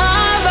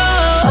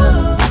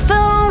tomorrow. I feel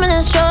home in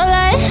a stroll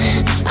light,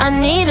 I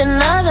need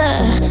another.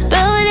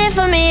 Build it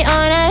for me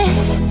on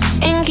ice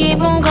and keep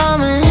on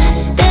coming.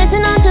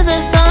 Dancing on to the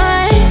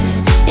sunrise,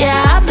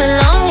 yeah, I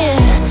belong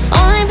here.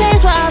 Only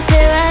place where I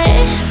feel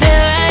right,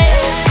 feel right.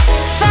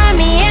 Find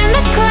me in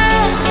the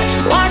club,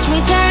 watch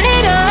me turn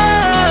it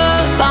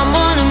up. I'm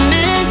on a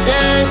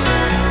mission,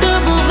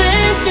 double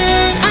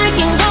vision. I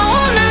can go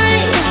all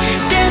night,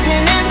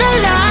 dancing in the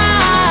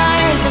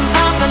lights and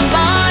popping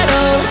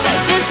bottles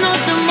like there's no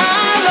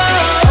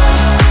tomorrow.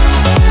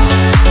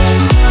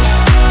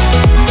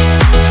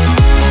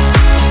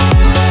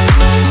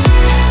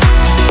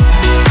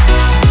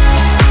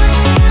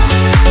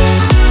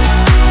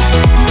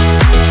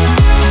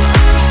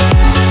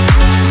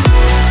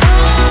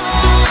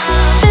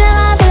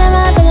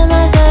 Feeling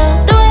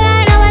myself. Do it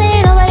like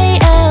nobody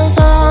else.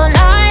 All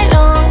night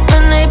long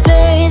when they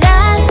play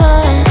that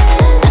song.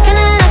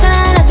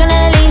 Knocking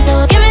at Lisa.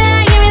 Give me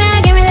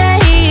that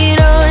heat.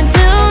 Oh,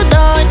 until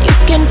dawn you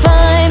can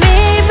find me,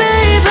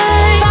 baby.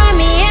 Find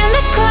me in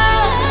the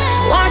club,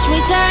 watch me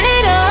turn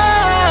it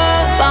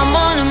up. I'm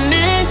on a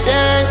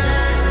mission,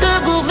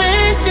 double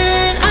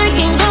vision. I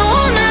can go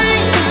all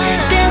night,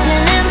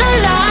 dancing in the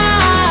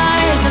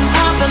lights and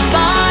popping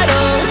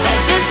bottles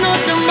like there's no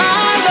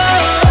tomorrow.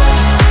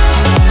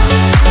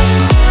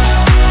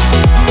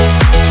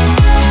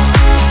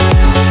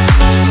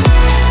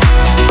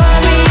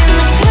 Find me in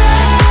the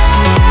club,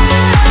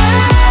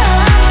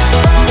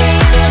 find me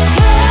in the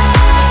club.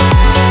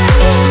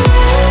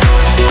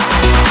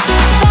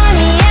 Find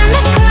me in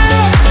the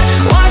club,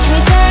 watch me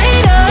turn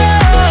it up.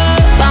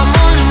 I'm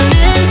on a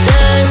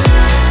mission,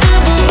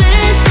 double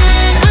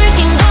vision. I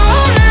can go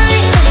all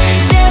night,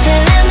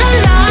 dancing in the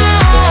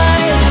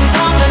lights and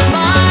popping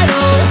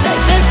bottles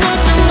like there's no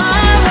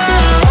tomorrow.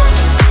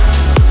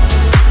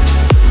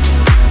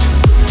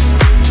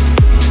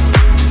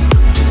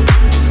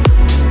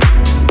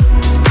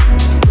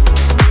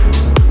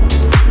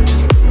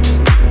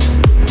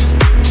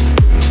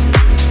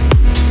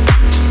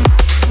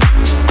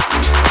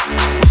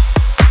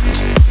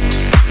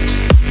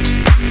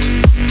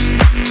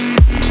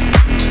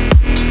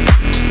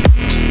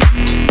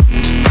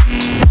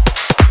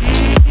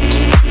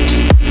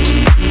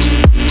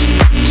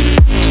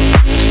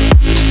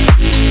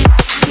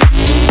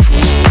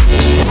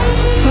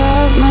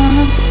 Five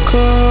minutes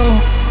ago,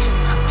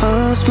 I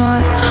lost my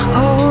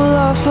whole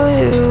life for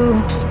you.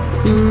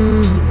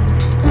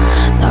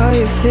 Now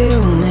you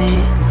feel me.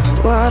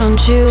 Why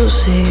don't you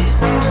see?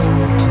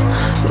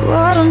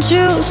 Why don't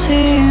you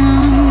see?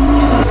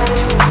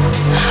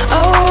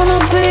 I wanna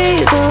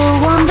be the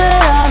one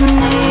that I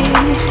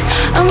need.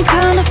 I'm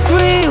kinda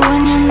free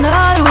when you're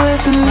not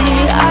with me.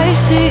 I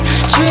see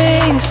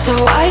drinks, so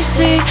I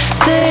see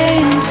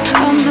things.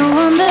 I'm the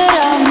one that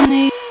I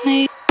need.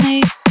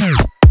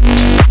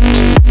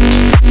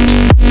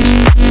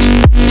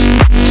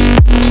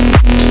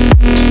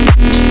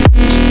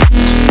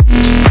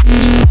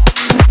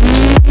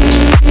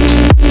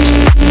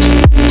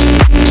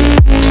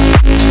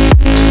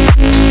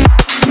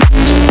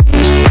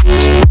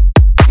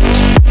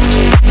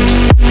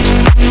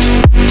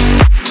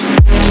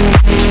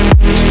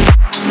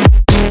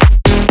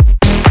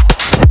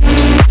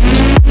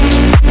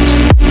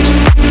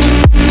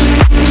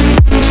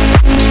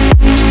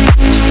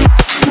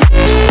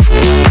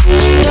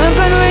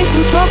 Jumping rings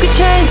and smoky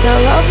chains. I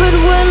love it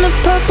when the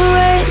purple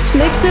rains.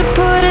 Mix it,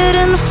 put it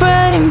in the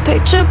frame.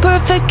 Picture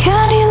perfect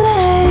candy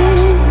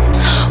lane.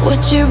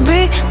 Would you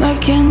be my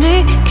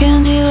candy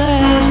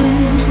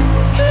lane?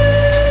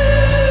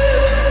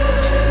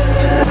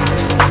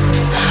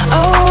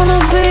 I wanna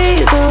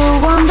be the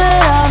one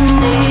that I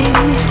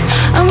need.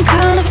 I'm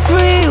kinda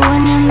free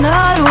when you're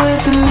not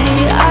with me.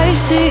 I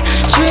see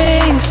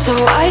drinks, so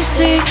I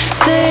see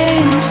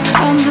things.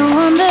 I'm the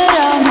one that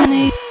I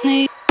need.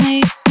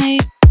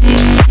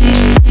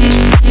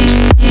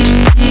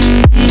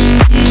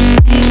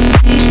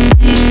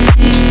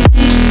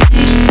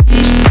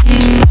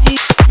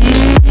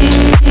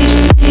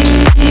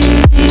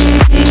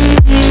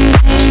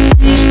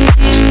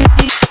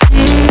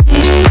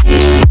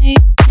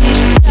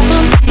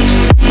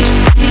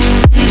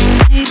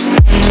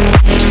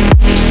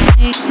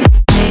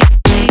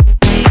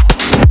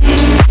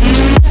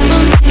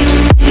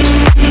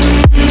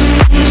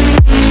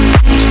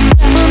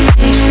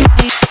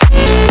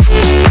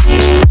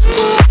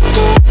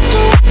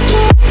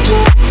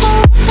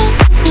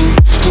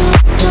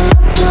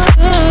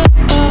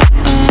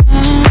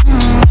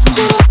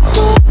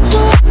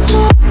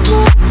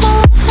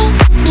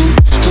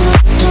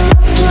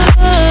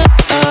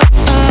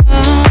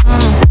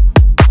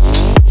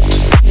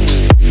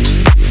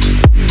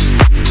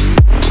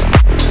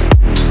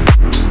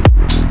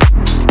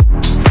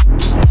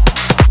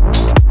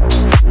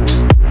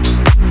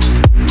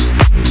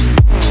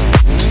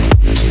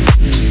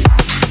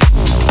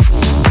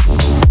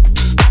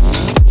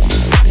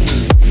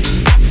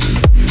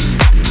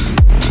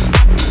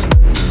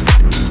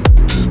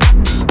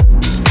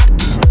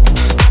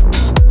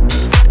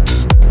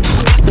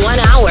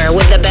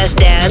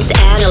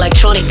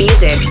 electronic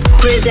music.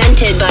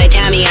 Presented by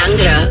Tammy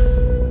Andra.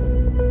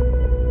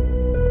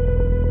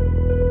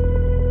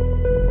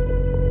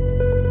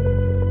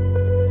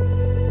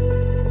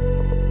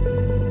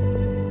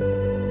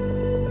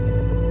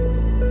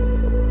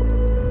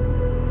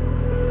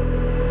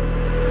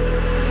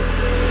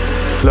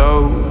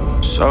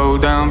 Low, so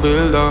down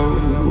below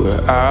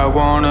where I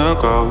wanna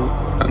go.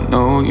 I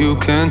know you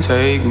can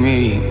take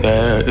me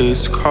there,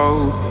 it's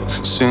cold.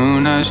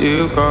 Soon as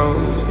you go,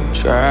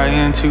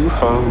 trying to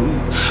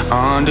hold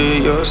under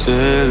your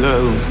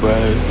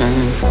silhouette.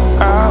 And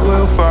I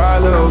will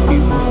follow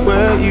you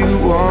where you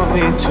want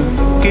me to.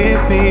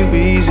 Give me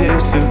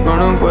reasons to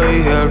run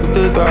away out of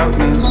the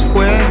darkness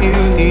when you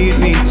need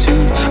me to.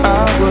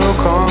 I will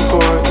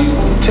comfort you,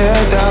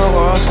 tear down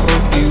walls for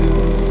you.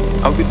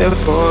 I'll be there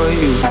for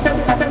you.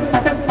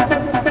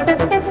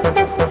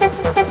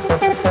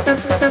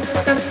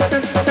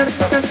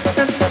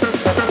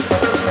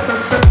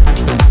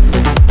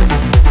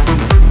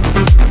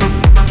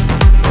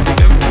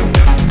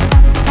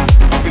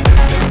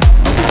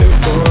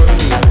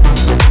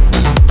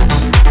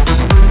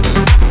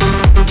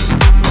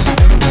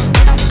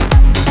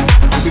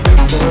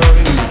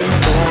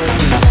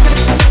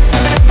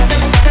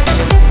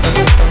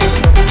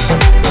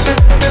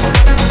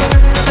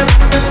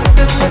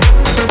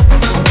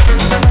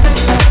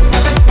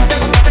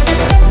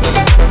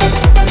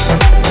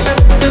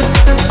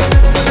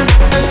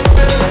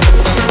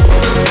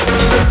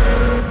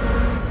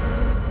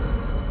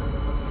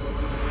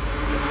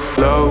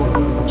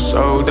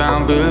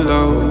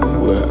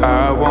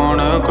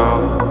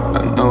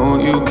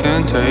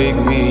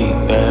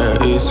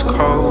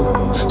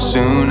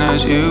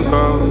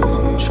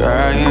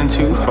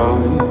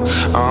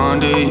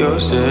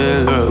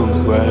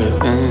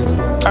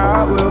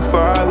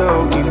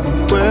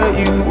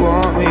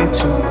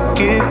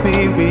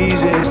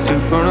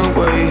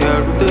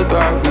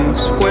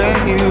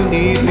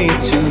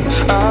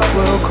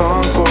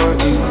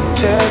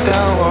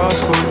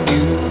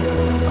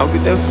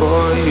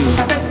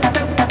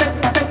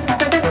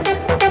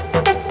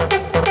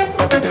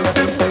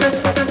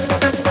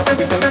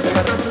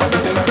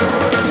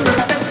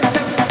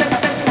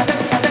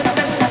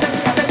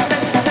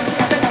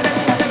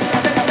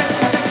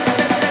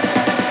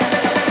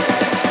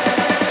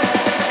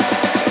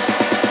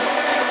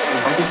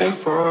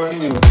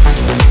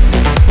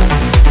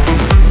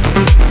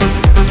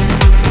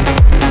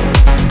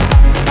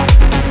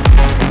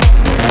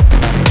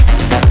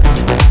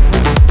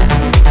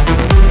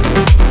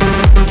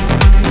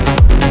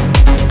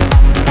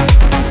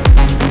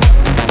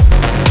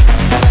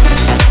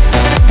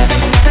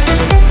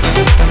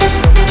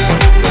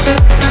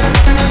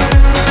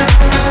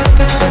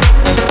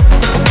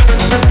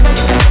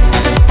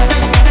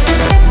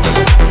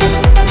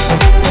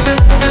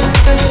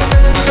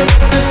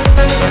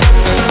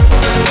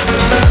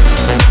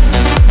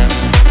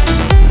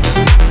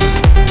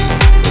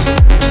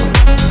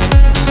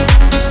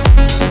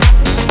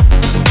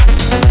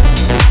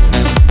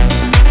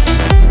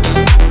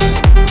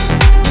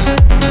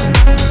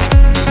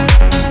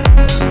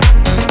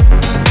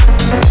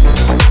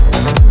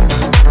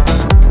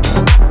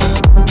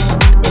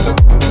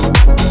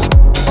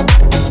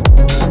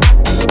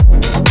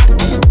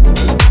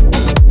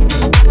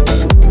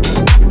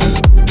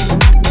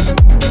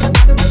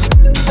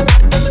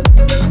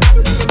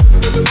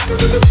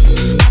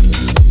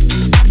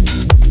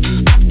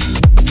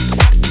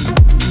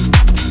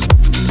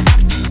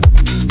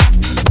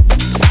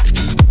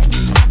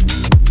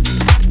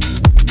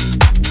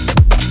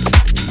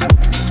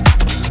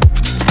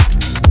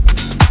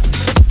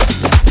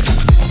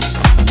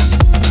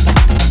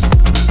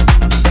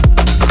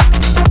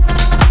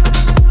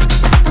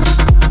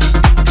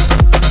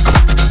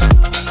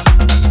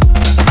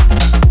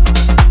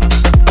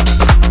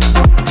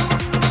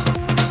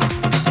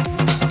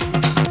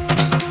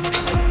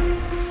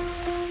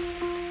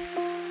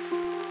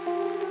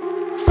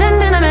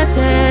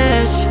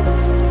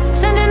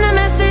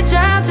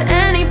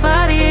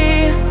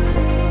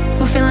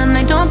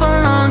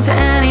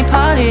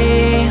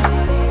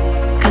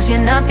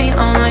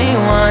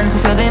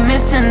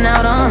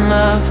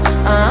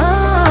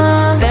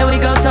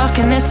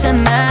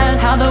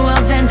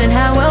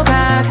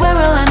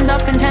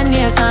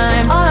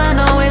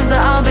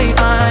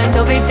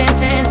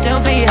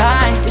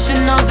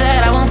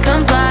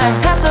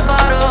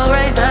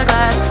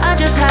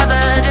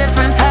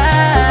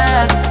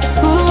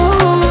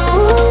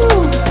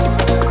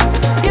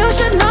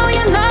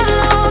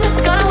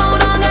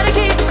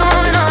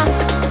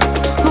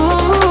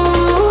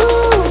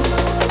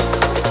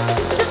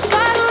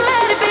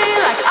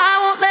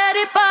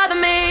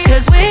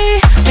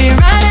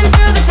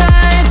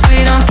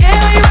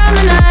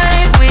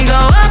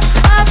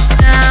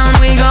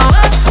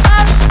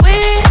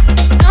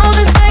 Know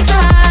this takes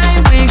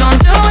time, we gon'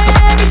 do it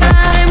every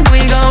time.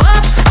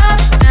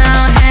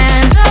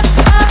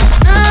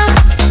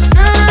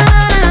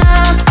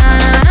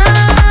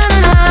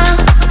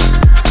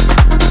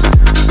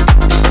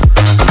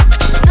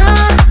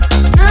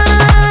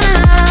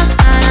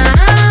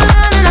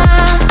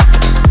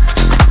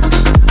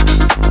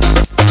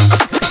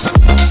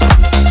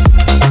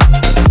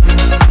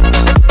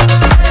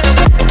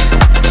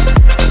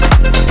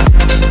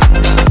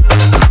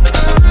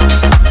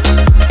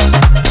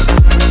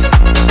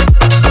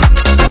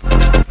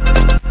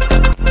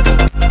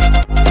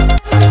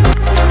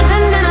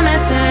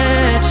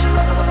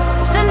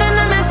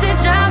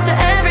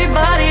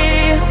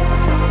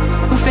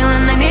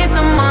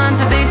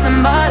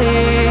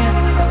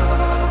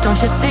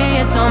 you see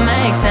it don't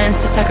make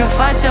sense to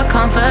sacrifice your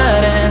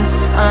confidence.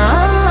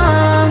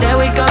 There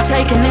we go,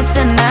 taking this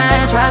and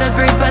that. Try to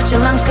breathe but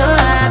your lungs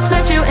collapse.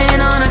 Let you in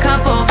on a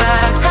couple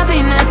facts.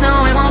 Happiness,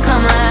 no, it won't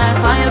come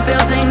last. Fire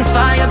buildings,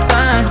 fire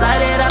burn.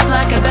 Light it up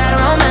like a bad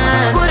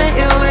romance. Wouldn't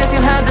you if you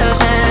had the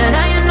chance?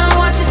 Now you know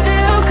what you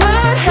still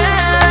could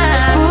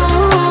have.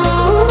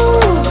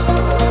 Ooh,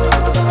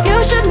 you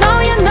should know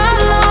you're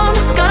not alone.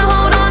 Gotta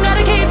hold on,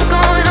 gotta keep it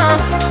going on.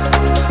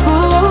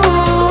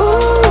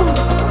 Ooh,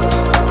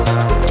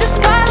 just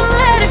gotta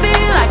let it be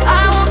like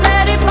I won't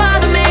let it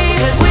bother me.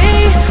 'Cause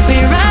we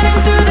riding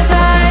through the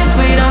tides.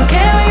 We don't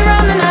care, we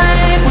run the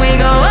night. We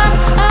go up,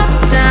 up,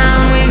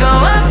 down. We go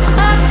up,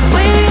 up.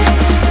 We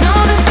know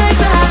the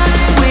stakes are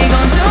high. We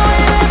gon' do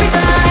it every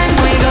time.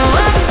 We go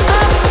up,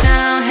 up,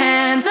 down.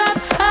 Hands up,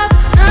 up.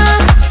 Na,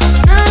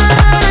 na, na,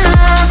 na,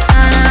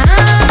 na, na,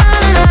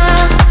 na.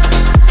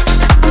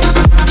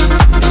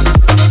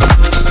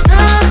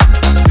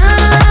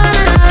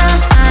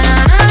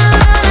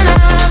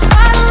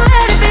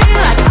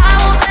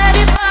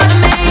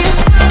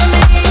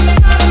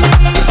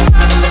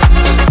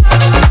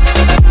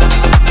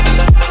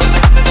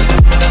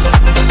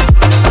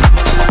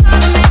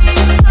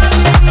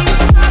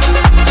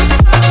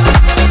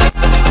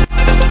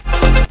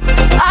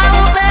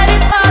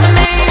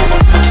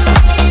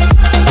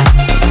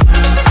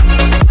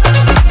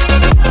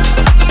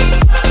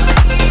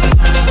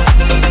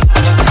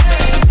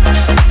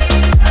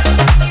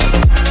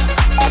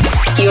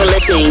 You're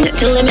listening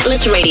to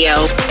Limitless Radio,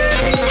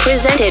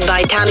 presented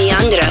by Tammy.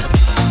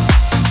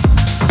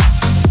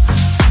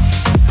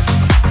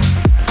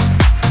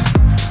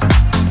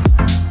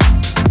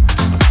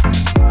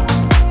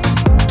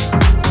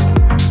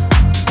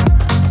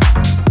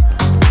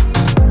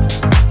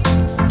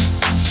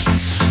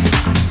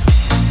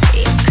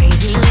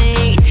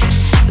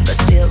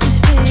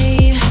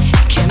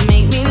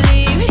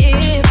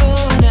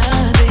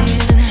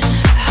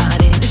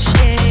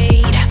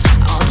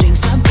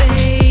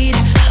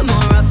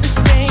 More of the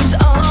same,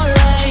 all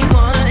I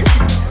want.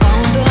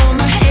 Although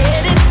my head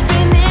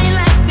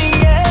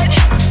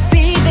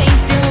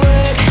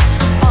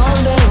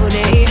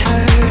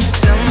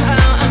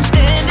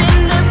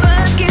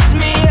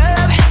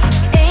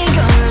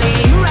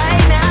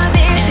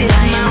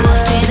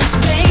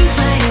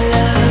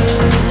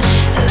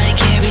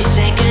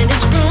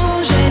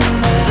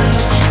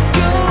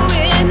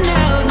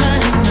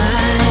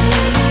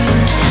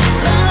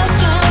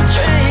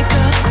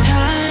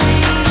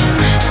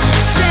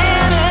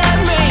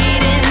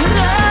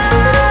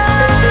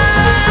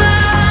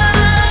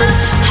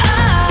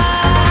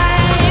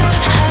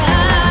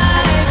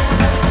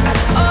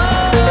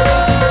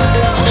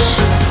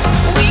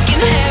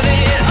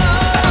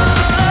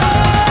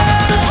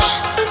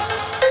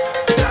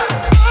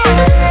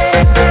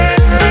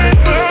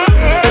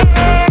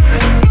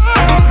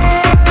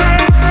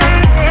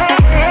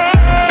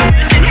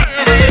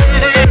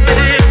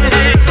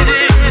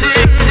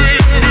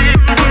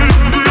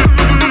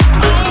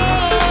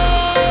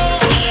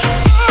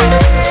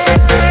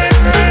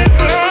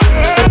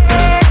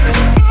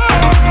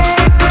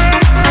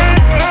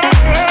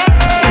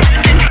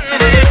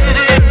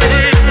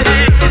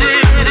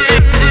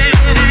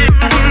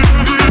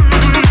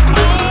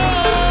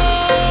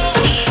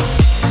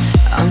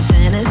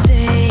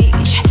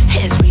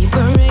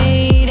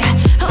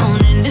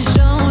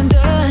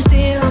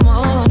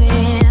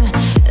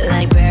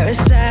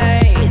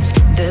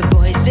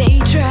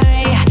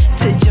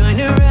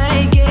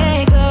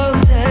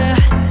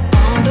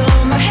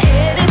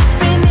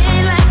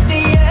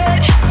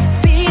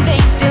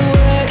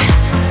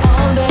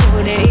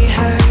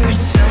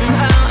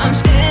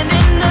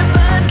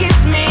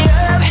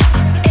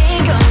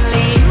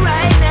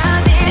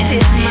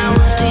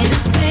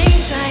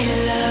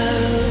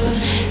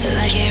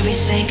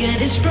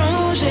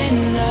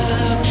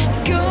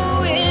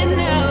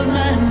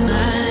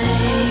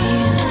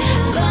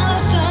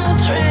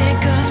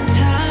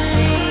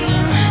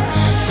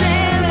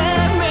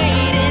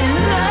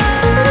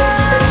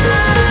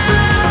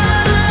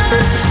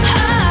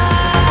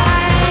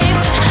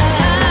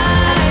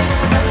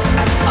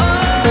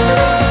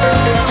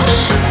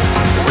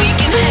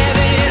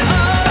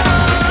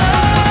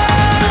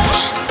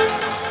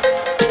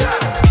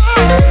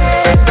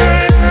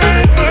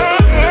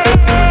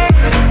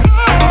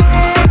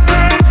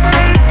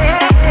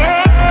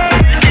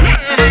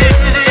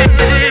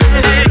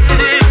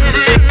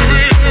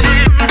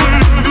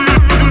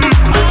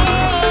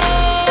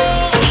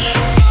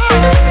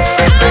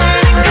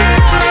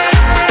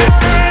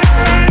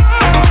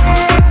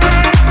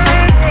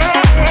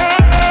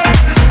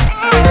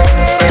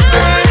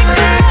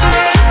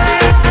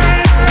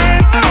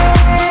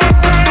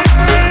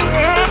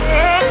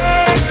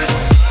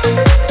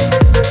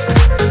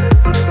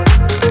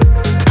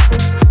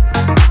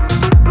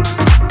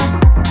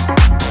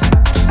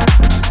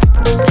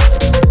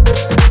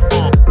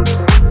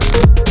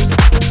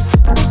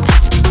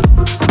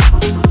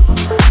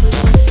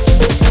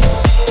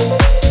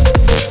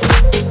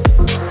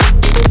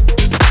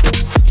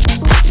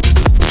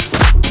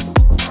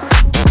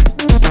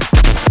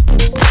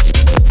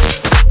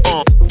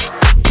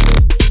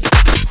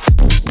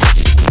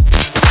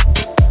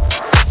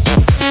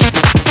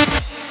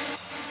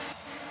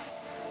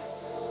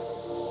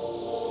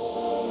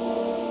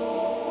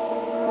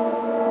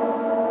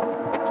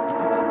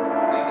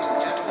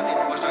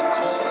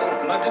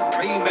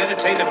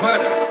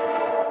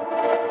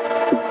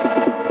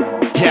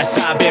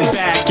Yes, I've been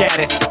back at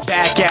it,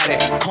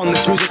 on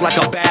this music like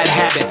a bad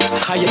habit.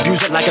 I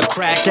abuse it like a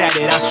crack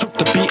addict. I swoop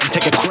the beat and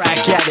take a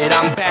crack at it.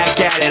 I'm back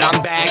at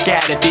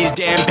it. These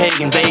damn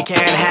pagans, they can't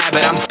have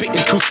it. I'm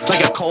spitting truth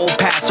like a cold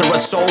passer, a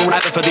soul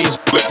rapper for these.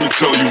 Let me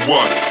tell you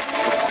what.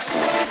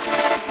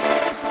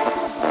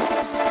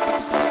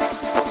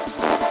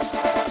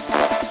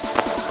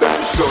 Let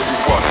me show you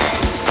what.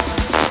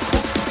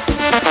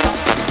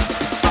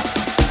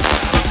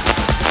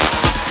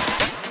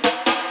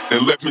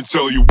 And let me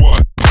tell you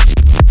what.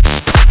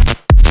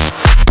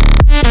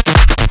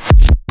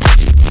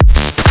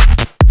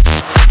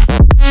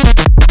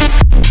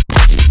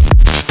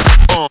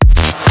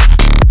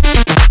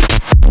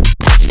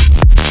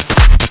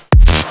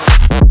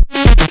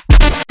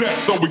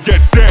 So we get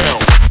down.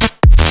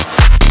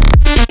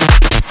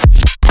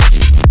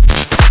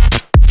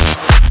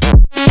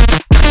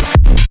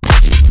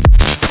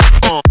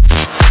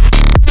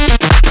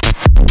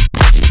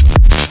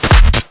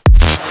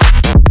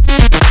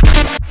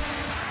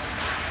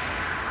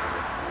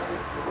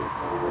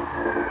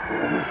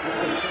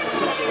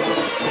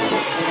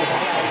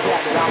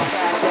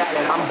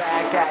 I'm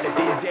back at it.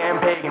 These damn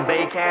pagans,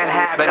 they can't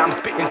have it. I'm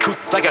spitting truth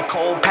like a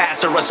cold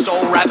passer, a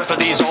soul rapper for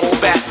these old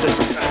bastards.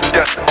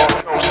 Yes,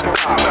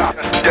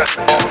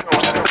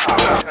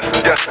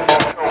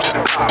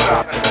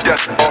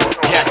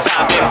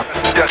 I've been.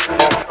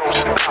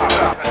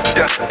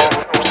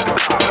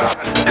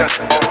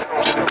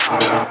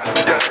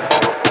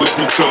 Let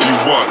me tell you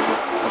what.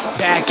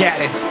 Back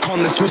at it,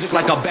 on this music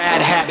like a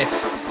bad habit.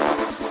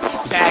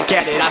 Back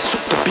at it, I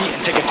swoop the beat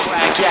and take a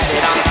crack at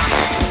it.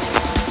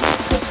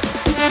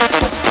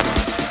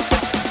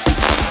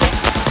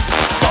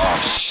 Oh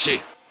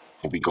shit,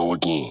 here we go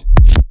again.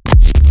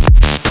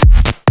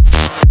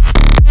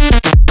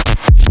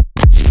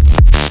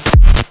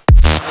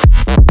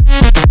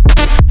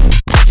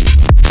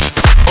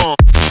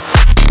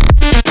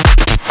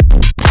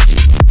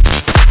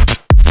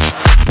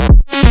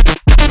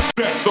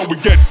 So we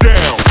get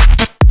down.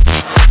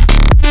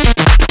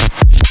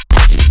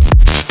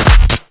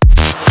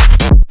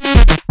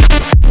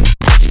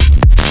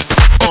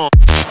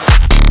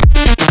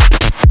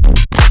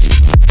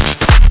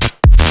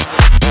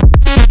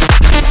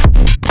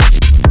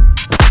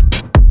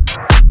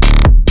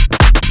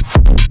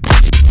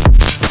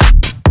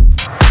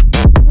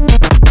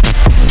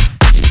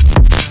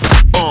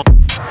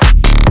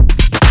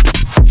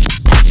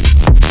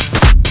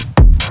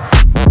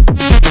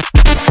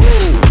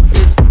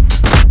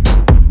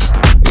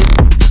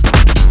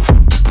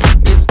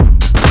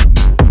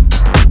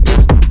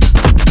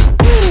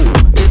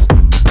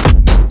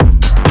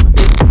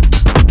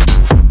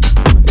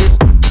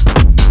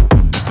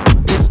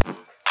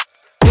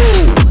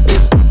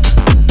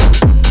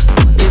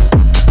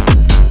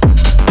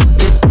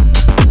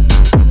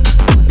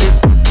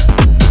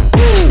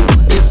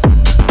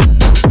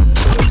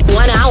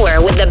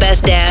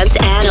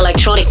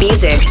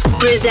 Music,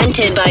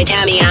 presented by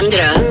Tammy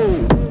Andra.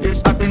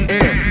 It's up in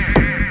air.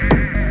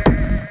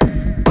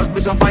 Must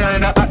be some fire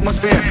in the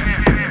atmosphere.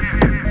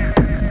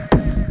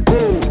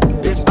 Ooh,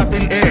 it's up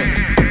in air.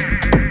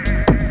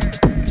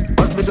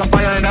 Must be some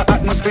fire in the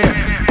atmosphere.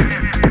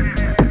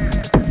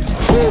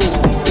 Ooh,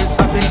 it's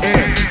up in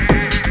air.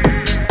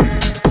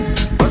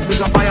 Must be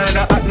some fire in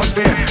the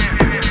atmosphere.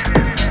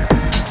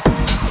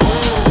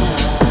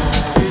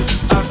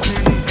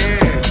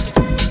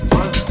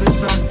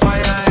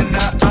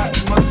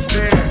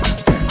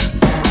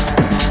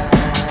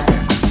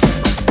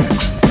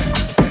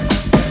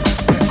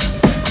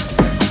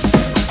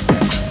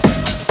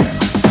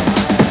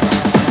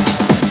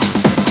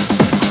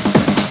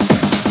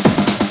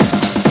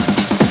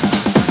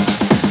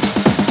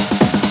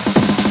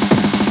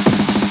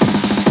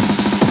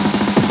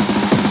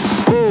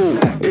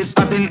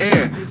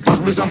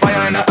 Some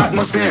fire in the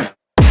atmosphere.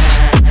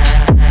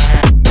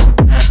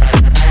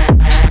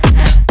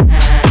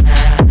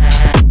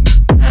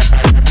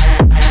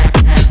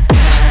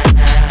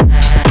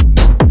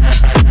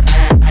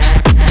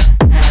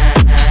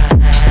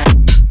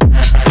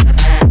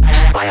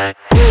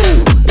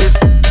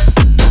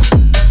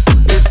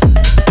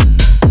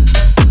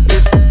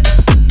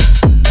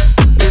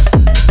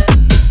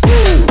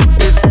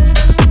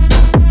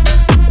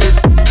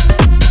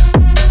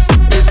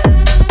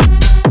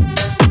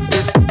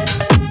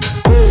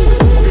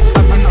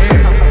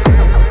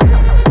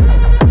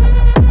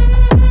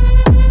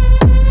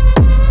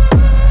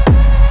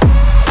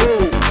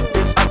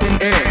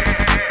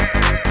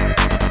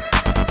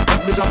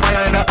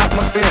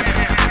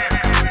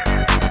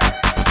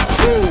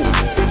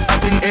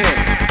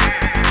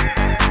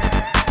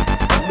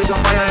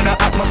 Some fire in the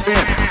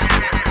atmosphere.